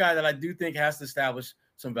 because he's a guy that I do think has to establish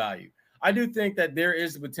some value. I do think that there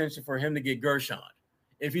is the potential for him to get Gershon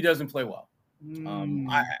if he doesn't play well.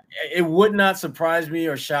 It would not surprise me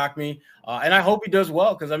or shock me, and I hope he does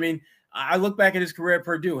well, because I mean, I look back at his career at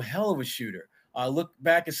Purdue, hell of a shooter. Look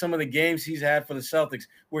back at some of the games he's had for the Celtics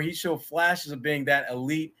where he showed flashes of being that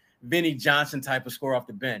elite Vinnie Johnson type of scorer off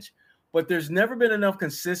the bench. But there's never been enough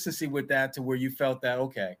consistency with that to where you felt that,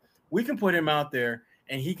 okay, we can put him out there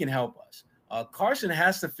and he can help us. Carson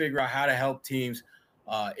has to figure out how to help teams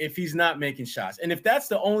if he's not making shots. And if that's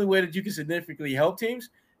the only way that you can significantly help teams,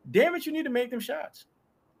 damn it, you need to make them shots.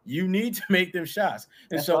 You need to make them shots.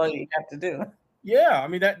 And that's all you have to do. Yeah, I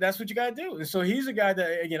mean, that's what you got to do. And so he's a guy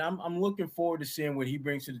that, again, I'm looking forward to seeing what he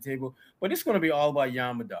brings to the table. But it's going to be all about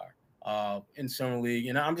Yam Madar in Summer League.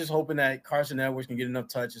 And I'm just hoping that Carson Edwards can get enough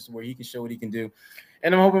touches where he can show what he can do.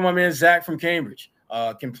 And I'm hoping my man Zach from Cambridge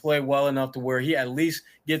can play well enough to where he at least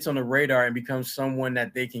gets on the radar and becomes someone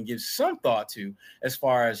that they can give some thought to, as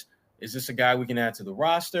far as, is this a guy we can add to the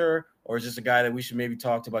roster, or is this a guy that we should maybe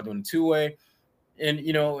talk to about doing a 2-way? And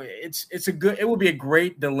it would be a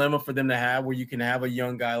great dilemma for them to have, where you can have a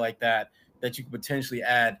young guy like that you could potentially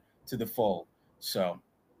add to the fold. So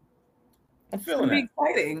I'm feeling that.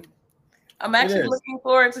 Exciting. I'm actually looking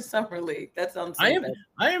forward to Summer League. That sounds so good.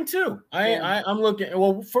 I am too. I'm looking.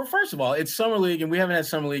 Well, first of all, it's Summer League, and we haven't had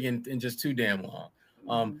Summer League in just too damn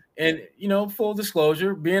long. And full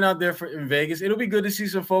disclosure, being out there in Vegas, it'll be good to see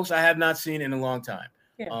some folks I have not seen in a long time.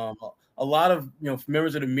 Yeah. A lot of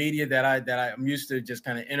members of the media that I'm used to just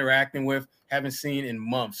kind of interacting with, haven't seen in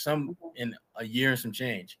months, some in a year and some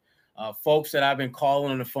change. Folks that I've been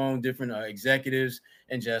calling on the phone, different executives,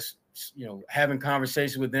 and just having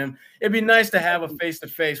conversations with them. It'd be nice to have a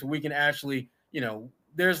face-to-face where we can actually,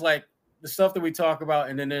 there's like the stuff that we talk about,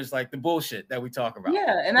 and then there's like the bullshit that we talk about.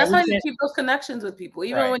 Yeah, and that's how you keep those connections with people.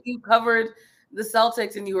 Even when you covered the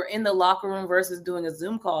Celtics and you were in the locker room versus doing a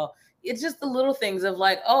Zoom call, it's just the little things of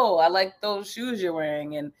like, oh, I like those shoes you're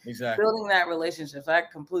wearing, and building that relationship. So I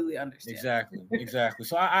completely understand. Exactly.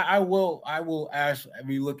 So I will actually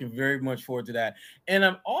be looking very much forward to that. And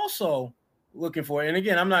I'm also looking for, and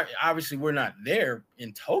again, we're not there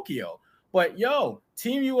in Tokyo, but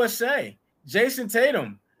Team USA, Jason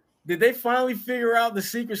Tatum, did they finally figure out the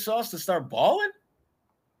secret sauce to start balling?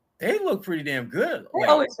 They look pretty damn good. They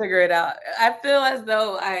always figure it out. I feel as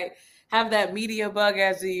though I have that media bug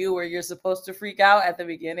as do you, where you're supposed to freak out at the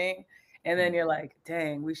beginning, and then you're like,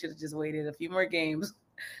 dang, we should have just waited a few more games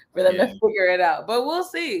for them to figure it out. But we'll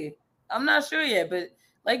see. I'm not sure yet, but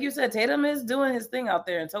like you said, Tatum is doing his thing out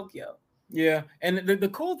there in Tokyo. Yeah, and the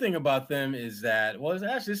cool thing about them is that,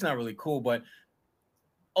 it's not really cool, but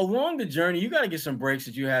along the journey, you got to get some breaks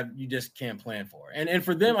that you just can't plan for. And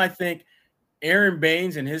for them, I think Aaron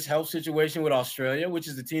Baines and his health situation with Australia, which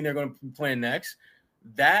is the team they're going to be playing next,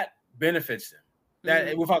 that benefits them.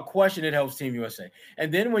 That without question, it helps Team USA.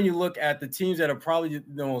 And then when you look at the teams that are probably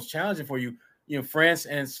the most challenging for you, France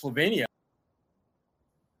and Slovenia,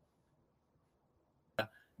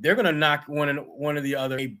 they're going to knock one or the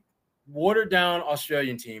other. A watered down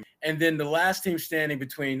Australian team, and then the last team standing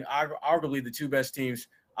between arguably the two best teams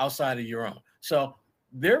outside of your own. So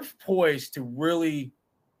they're poised to really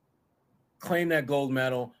claim that gold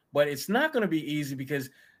medal, but it's not going to be easy because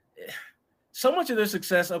so much of their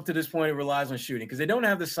success up to this point relies on shooting, because they don't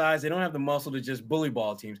have the size, they don't have the muscle to just bully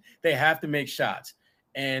ball teams. They have to make shots.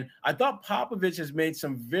 And I thought Popovich has made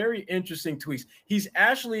some very interesting tweaks. He's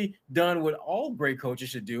actually done what all great coaches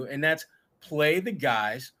should do, and that's play the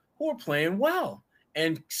guys who are playing well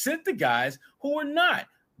and sit the guys who are not.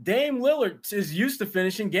 Dame Lillard is used to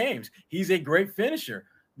finishing games. He's a great finisher.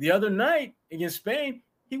 The other night against Spain,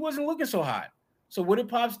 he wasn't looking so hot. So what did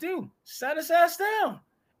Pops do? Sat his ass down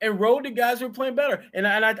and rode the guys who are playing better. And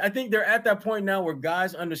I think they're at that point now where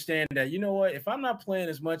guys understand that, if I'm not playing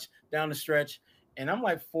as much down the stretch and I'm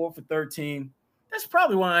like 4 for 13, that's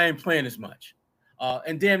probably why I ain't playing as much.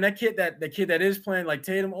 And damn, that kid that is playing like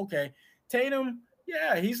Tatum, okay. Tatum,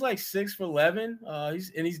 yeah, he's like 6 for 11.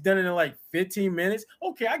 He's done it in like 15 minutes.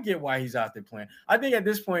 Okay, I get why he's out there playing. I think at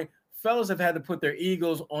this point, fellas have had to put their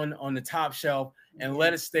egos on the top shelf and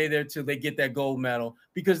let it stay there till they get that gold medal,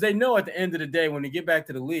 because they know at the end of the day, when they get back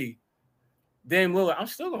to the league, Dame Lillard, I'm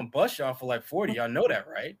still gonna bust y'all for like 40. Y'all know that,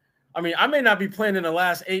 right? I mean, I may not be playing in the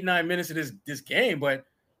last 8-9 minutes of this game, but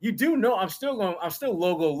you do know I'm still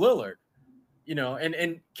logo Lillard,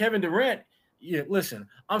 and Kevin Durant. Yeah, listen,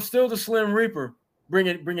 I'm still the Slim Reaper,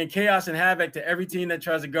 bringing chaos and havoc to every team that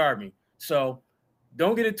tries to guard me. So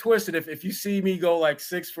don't get it twisted. If you see me go like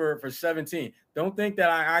 6 for 17, don't think that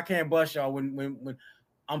I can't bust y'all when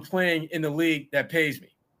I'm playing in the league that pays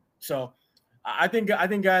me. So I think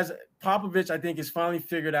guys, Popovich, I think, has finally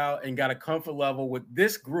figured out and got a comfort level with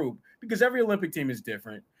this group, because every Olympic team is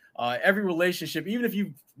different. Every relationship, even if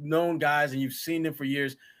you've known guys and you've seen them for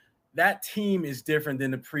years, that team is different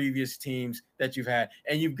than the previous teams that you've had.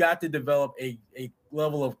 And you've got to develop a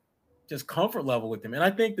level of just comfort level with them. And I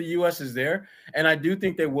think the U.S. is there. And I do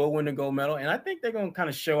think they will win the gold medal. And I think they're going to kind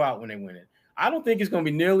of show out when they win it. I don't think it's going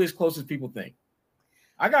to be nearly as close as people think.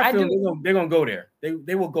 I got a feeling they're going to go there.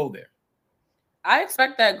 They will go there. I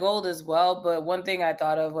expect that gold as well. But one thing I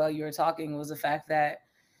thought of while you were talking was the fact that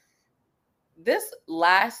this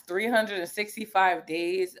last 365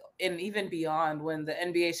 days and even beyond, when the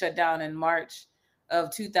NBA shut down in March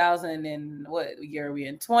of 2000 and what year are we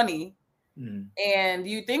in? 20. And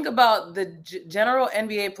you think about the general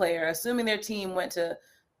NBA player, assuming their team went to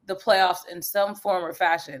the playoffs in some form or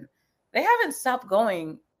fashion, they haven't stopped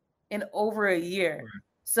going in over a year. Right.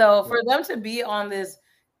 So for them to be on this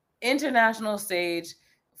international stage,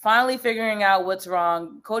 finally figuring out what's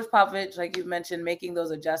wrong, Coach Popovich, like you mentioned, making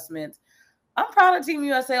those adjustments. I'm proud of Team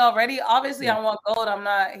USA already. Obviously, I want gold. I'm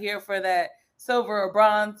not here for that silver or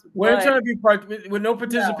bronze. We ain't trying to be with no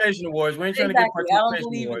participation awards. We ain't trying to get participation I don't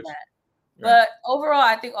believe awards. in that. Right. But overall,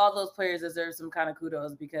 I think all those players deserve some kind of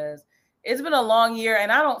kudos because it's been a long year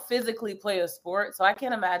and I don't physically play a sport. So I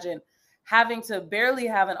can't imagine having to barely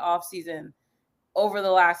have an off season over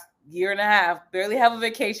the last year and a half, barely have a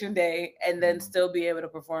vacation day, and then still be able to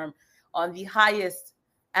perform on the highest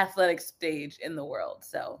athletic stage in the world.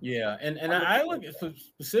 So yeah, and I look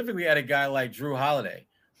specifically at a guy like Jrue Holiday,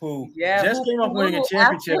 who just came off winning a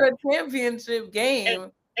championship. After a championship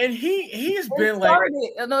game. And he's been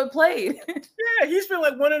played. Yeah, he's been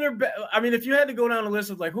like one of their best. I mean, if you had to go down a list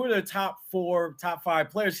of like who are their top 4, top 5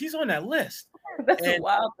 players, he's on that list. That's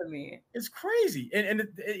wild to me. It's crazy. And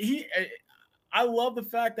I love the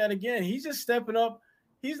fact that again, he's just stepping up.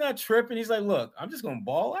 He's not tripping. He's like, look, I'm just gonna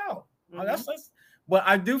ball out. Mm-hmm. But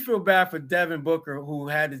I do feel bad for Devin Booker, who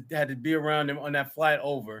had to be around him on that flight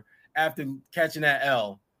over after catching that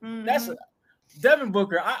L. Mm-hmm. That's Devin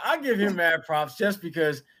Booker. I give him mad props just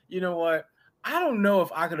because you know what? I don't know if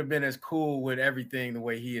I could have been as cool with everything the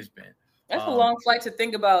way he has been. That's a long flight to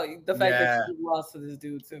think about the fact that you lost to this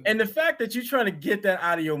dude too. And the fact that you're trying to get that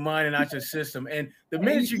out of your mind and out your system. And the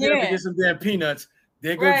minute you get up to get some damn peanuts,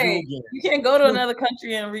 they're going to again. You can't go to another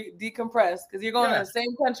country and decompress because you're going to the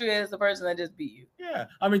same country as the person that just beat you. Yeah.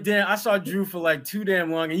 I mean, Dan, I saw Jrue for like too damn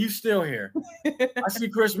long and you still here. I see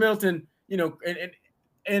Chris Middleton, you know,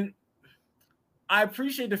 and I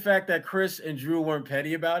appreciate the fact that Chris and Jrue weren't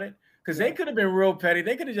petty about it because they could have been real petty.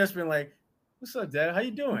 They could have just been like, what's up, Dad? How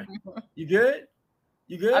you doing? You good?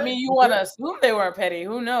 You good? I mean, you want to assume they weren't petty.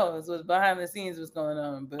 Who knows what's behind the scenes, what's going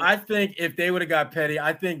on? But I think if they would have got petty,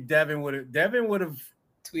 I think Devin would have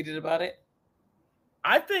tweeted about it.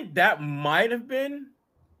 I think that might have been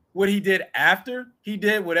what he did after he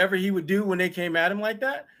did whatever he would do when they came at him like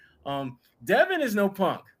that. Devin is no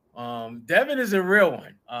punk. Devin is a real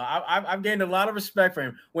one. I've gained a lot of respect for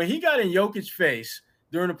him. When he got in Jokic's face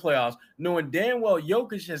during the playoffs, knowing damn well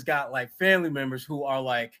Jokic has got like family members who are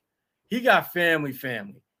like, he got family.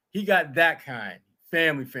 He got that kind,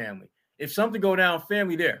 family. If something go down,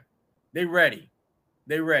 family there. They ready.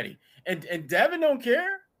 And Devin don't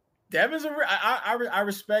care. Devin's I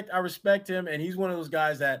respect him, and he's one of those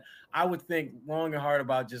guys that I would think long and hard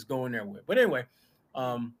about just going there with. But anyway,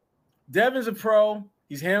 Devin's a pro.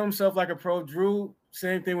 He's handled himself like a pro. Jrue,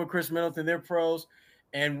 same thing with Chris Middleton. They're pros,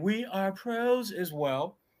 and we are pros as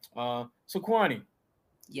well. So Kwani,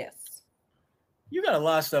 yes, you got a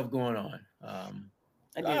lot of stuff going on.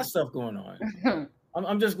 A lot of stuff going on.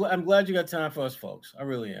 I'm glad you got time for us, folks. I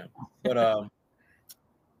really am. But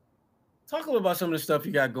talk a little about some of the stuff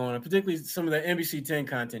you got going on, particularly some of the NBC 10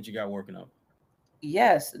 content you got working on.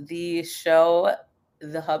 Yes, the show,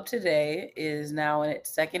 The Hub Today, is now in its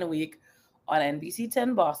second week on NBC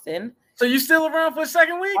 10 Boston. So you still around for a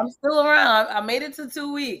second week? I'm still around. I made it to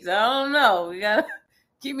 2 weeks. I don't know. You gotta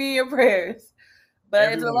keep me in your prayers.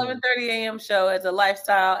 But It's an 11:30 a.m. show. It's a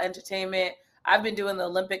lifestyle entertainment. I've been doing the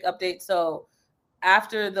Olympic update. So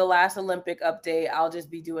after the last Olympic update, I'll just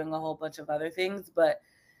be doing a whole bunch of other things. But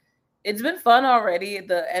it's been fun already.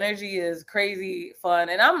 The energy is crazy fun.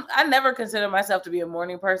 And I never consider myself to be a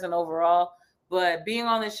morning person overall. But being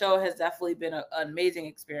on this show has definitely been an amazing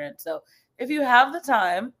experience. So if you have the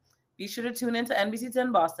time, be sure to tune into NBC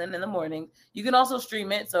 10 Boston in the morning. You can also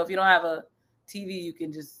stream it. So if you don't have a TV, you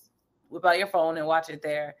can just whip out your phone and watch it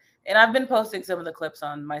there. And I've been posting some of the clips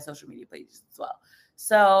on my social media pages as well.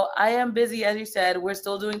 So I am busy, as you said. We're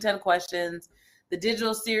still doing 10 questions. The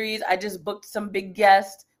digital series, I just booked some big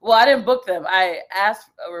guests. Well, I didn't book them. I asked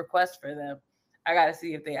a request for them. I got to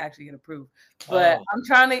see if they actually get approved. But I'm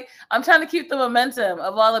trying to keep the momentum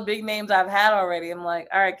of all the big names I've had already. I'm like,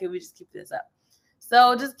 all right, can we just keep this up?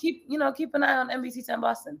 So just keep an eye on NBC 10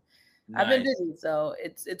 Boston. Nice. I've been busy, so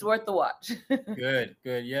it's worth the watch. Good.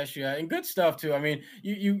 Yes, yeah, and good stuff too. I mean,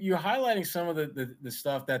 you're highlighting some of the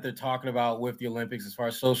stuff that they're talking about with the Olympics as far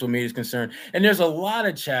as social media is concerned, and there's a lot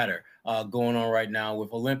of chatter going on right now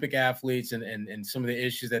with Olympic athletes and some of the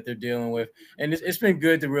issues that they're dealing with, and it's been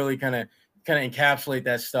good to really kind of encapsulate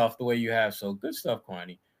that stuff the way you have. So good stuff,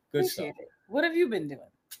 Kwani. Good stuff. What have you been doing?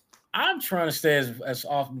 I'm trying to stay as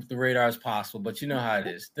off the radar as possible, but you know how it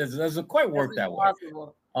is. Doesn't quite work that way.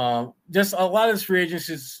 Just a lot of this free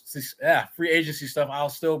agency stuff. I'll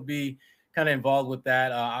still be kind of involved with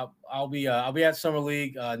that. I'll be at Summer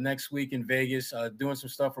League next week in Vegas, doing some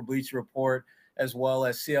stuff for Bleacher Report as well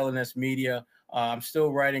as CLNS Media. I'm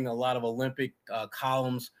still writing a lot of Olympic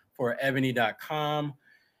columns for Ebony.com.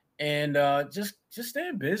 And just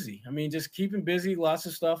staying busy. I mean, just keeping busy, lots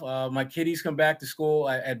of stuff. My kiddies come back to school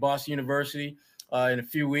at Boston University in a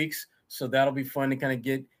few weeks. So that'll be fun to kind of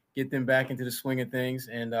get them back into the swing of things.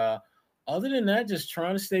 And other than that, just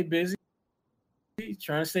trying to stay busy,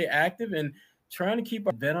 trying to stay active, and trying to keep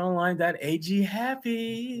our BetOnline.ag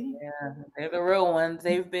happy. Yeah, they're the real ones.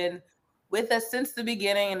 They've been with us since the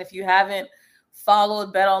beginning. And if you haven't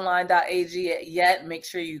followed BetOnline.ag yet, make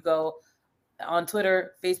sure you go on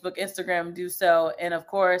Twitter, Facebook, Instagram, do so. And of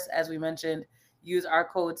course, as we mentioned, use our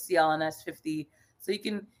code CLNS50 so you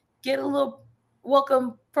can get a little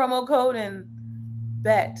welcome promo code and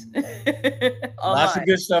bet. Lots of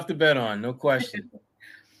good stuff to bet on, no question.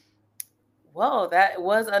 Well, that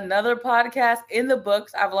was another podcast in the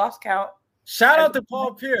books. I've lost count. Shout out to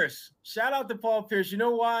Paul Pierce. Shout out to Paul Pierce. You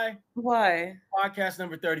know why? Why? Podcast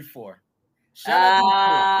number 34. Shout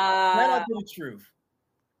out to the truth.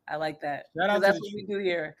 I like that. That's what we do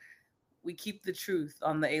here. We keep the truth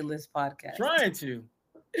on the A-List podcast. Trying to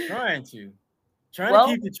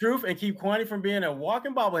keep the truth and keep Kwani from being a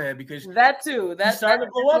walking bobblehead, because that too. That's starting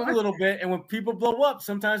to blow up a little bit. And when people blow up,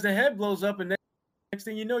 sometimes the head blows up, and next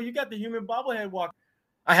thing you know, you got the human bobblehead walk.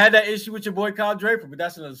 I had that issue with your boy Kyle Draper, but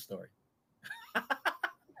that's another story.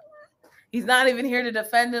 He's not even here to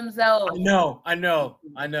defend himself. I know.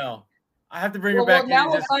 I have to bring her back in. Now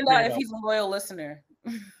we'll find out if he's a loyal listener.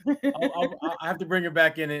 I have to bring her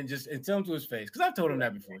back in and tell him to his face, because I've told him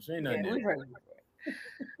that before. So ain't nothing. We've heard it before.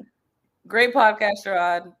 Great podcast,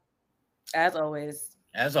 Sherrod. As always.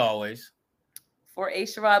 For A.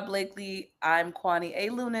 Sherrod Blakely, I'm Kwani A.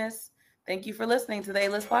 Lunis. Thank you for listening to the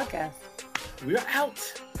A-List podcast. We are out.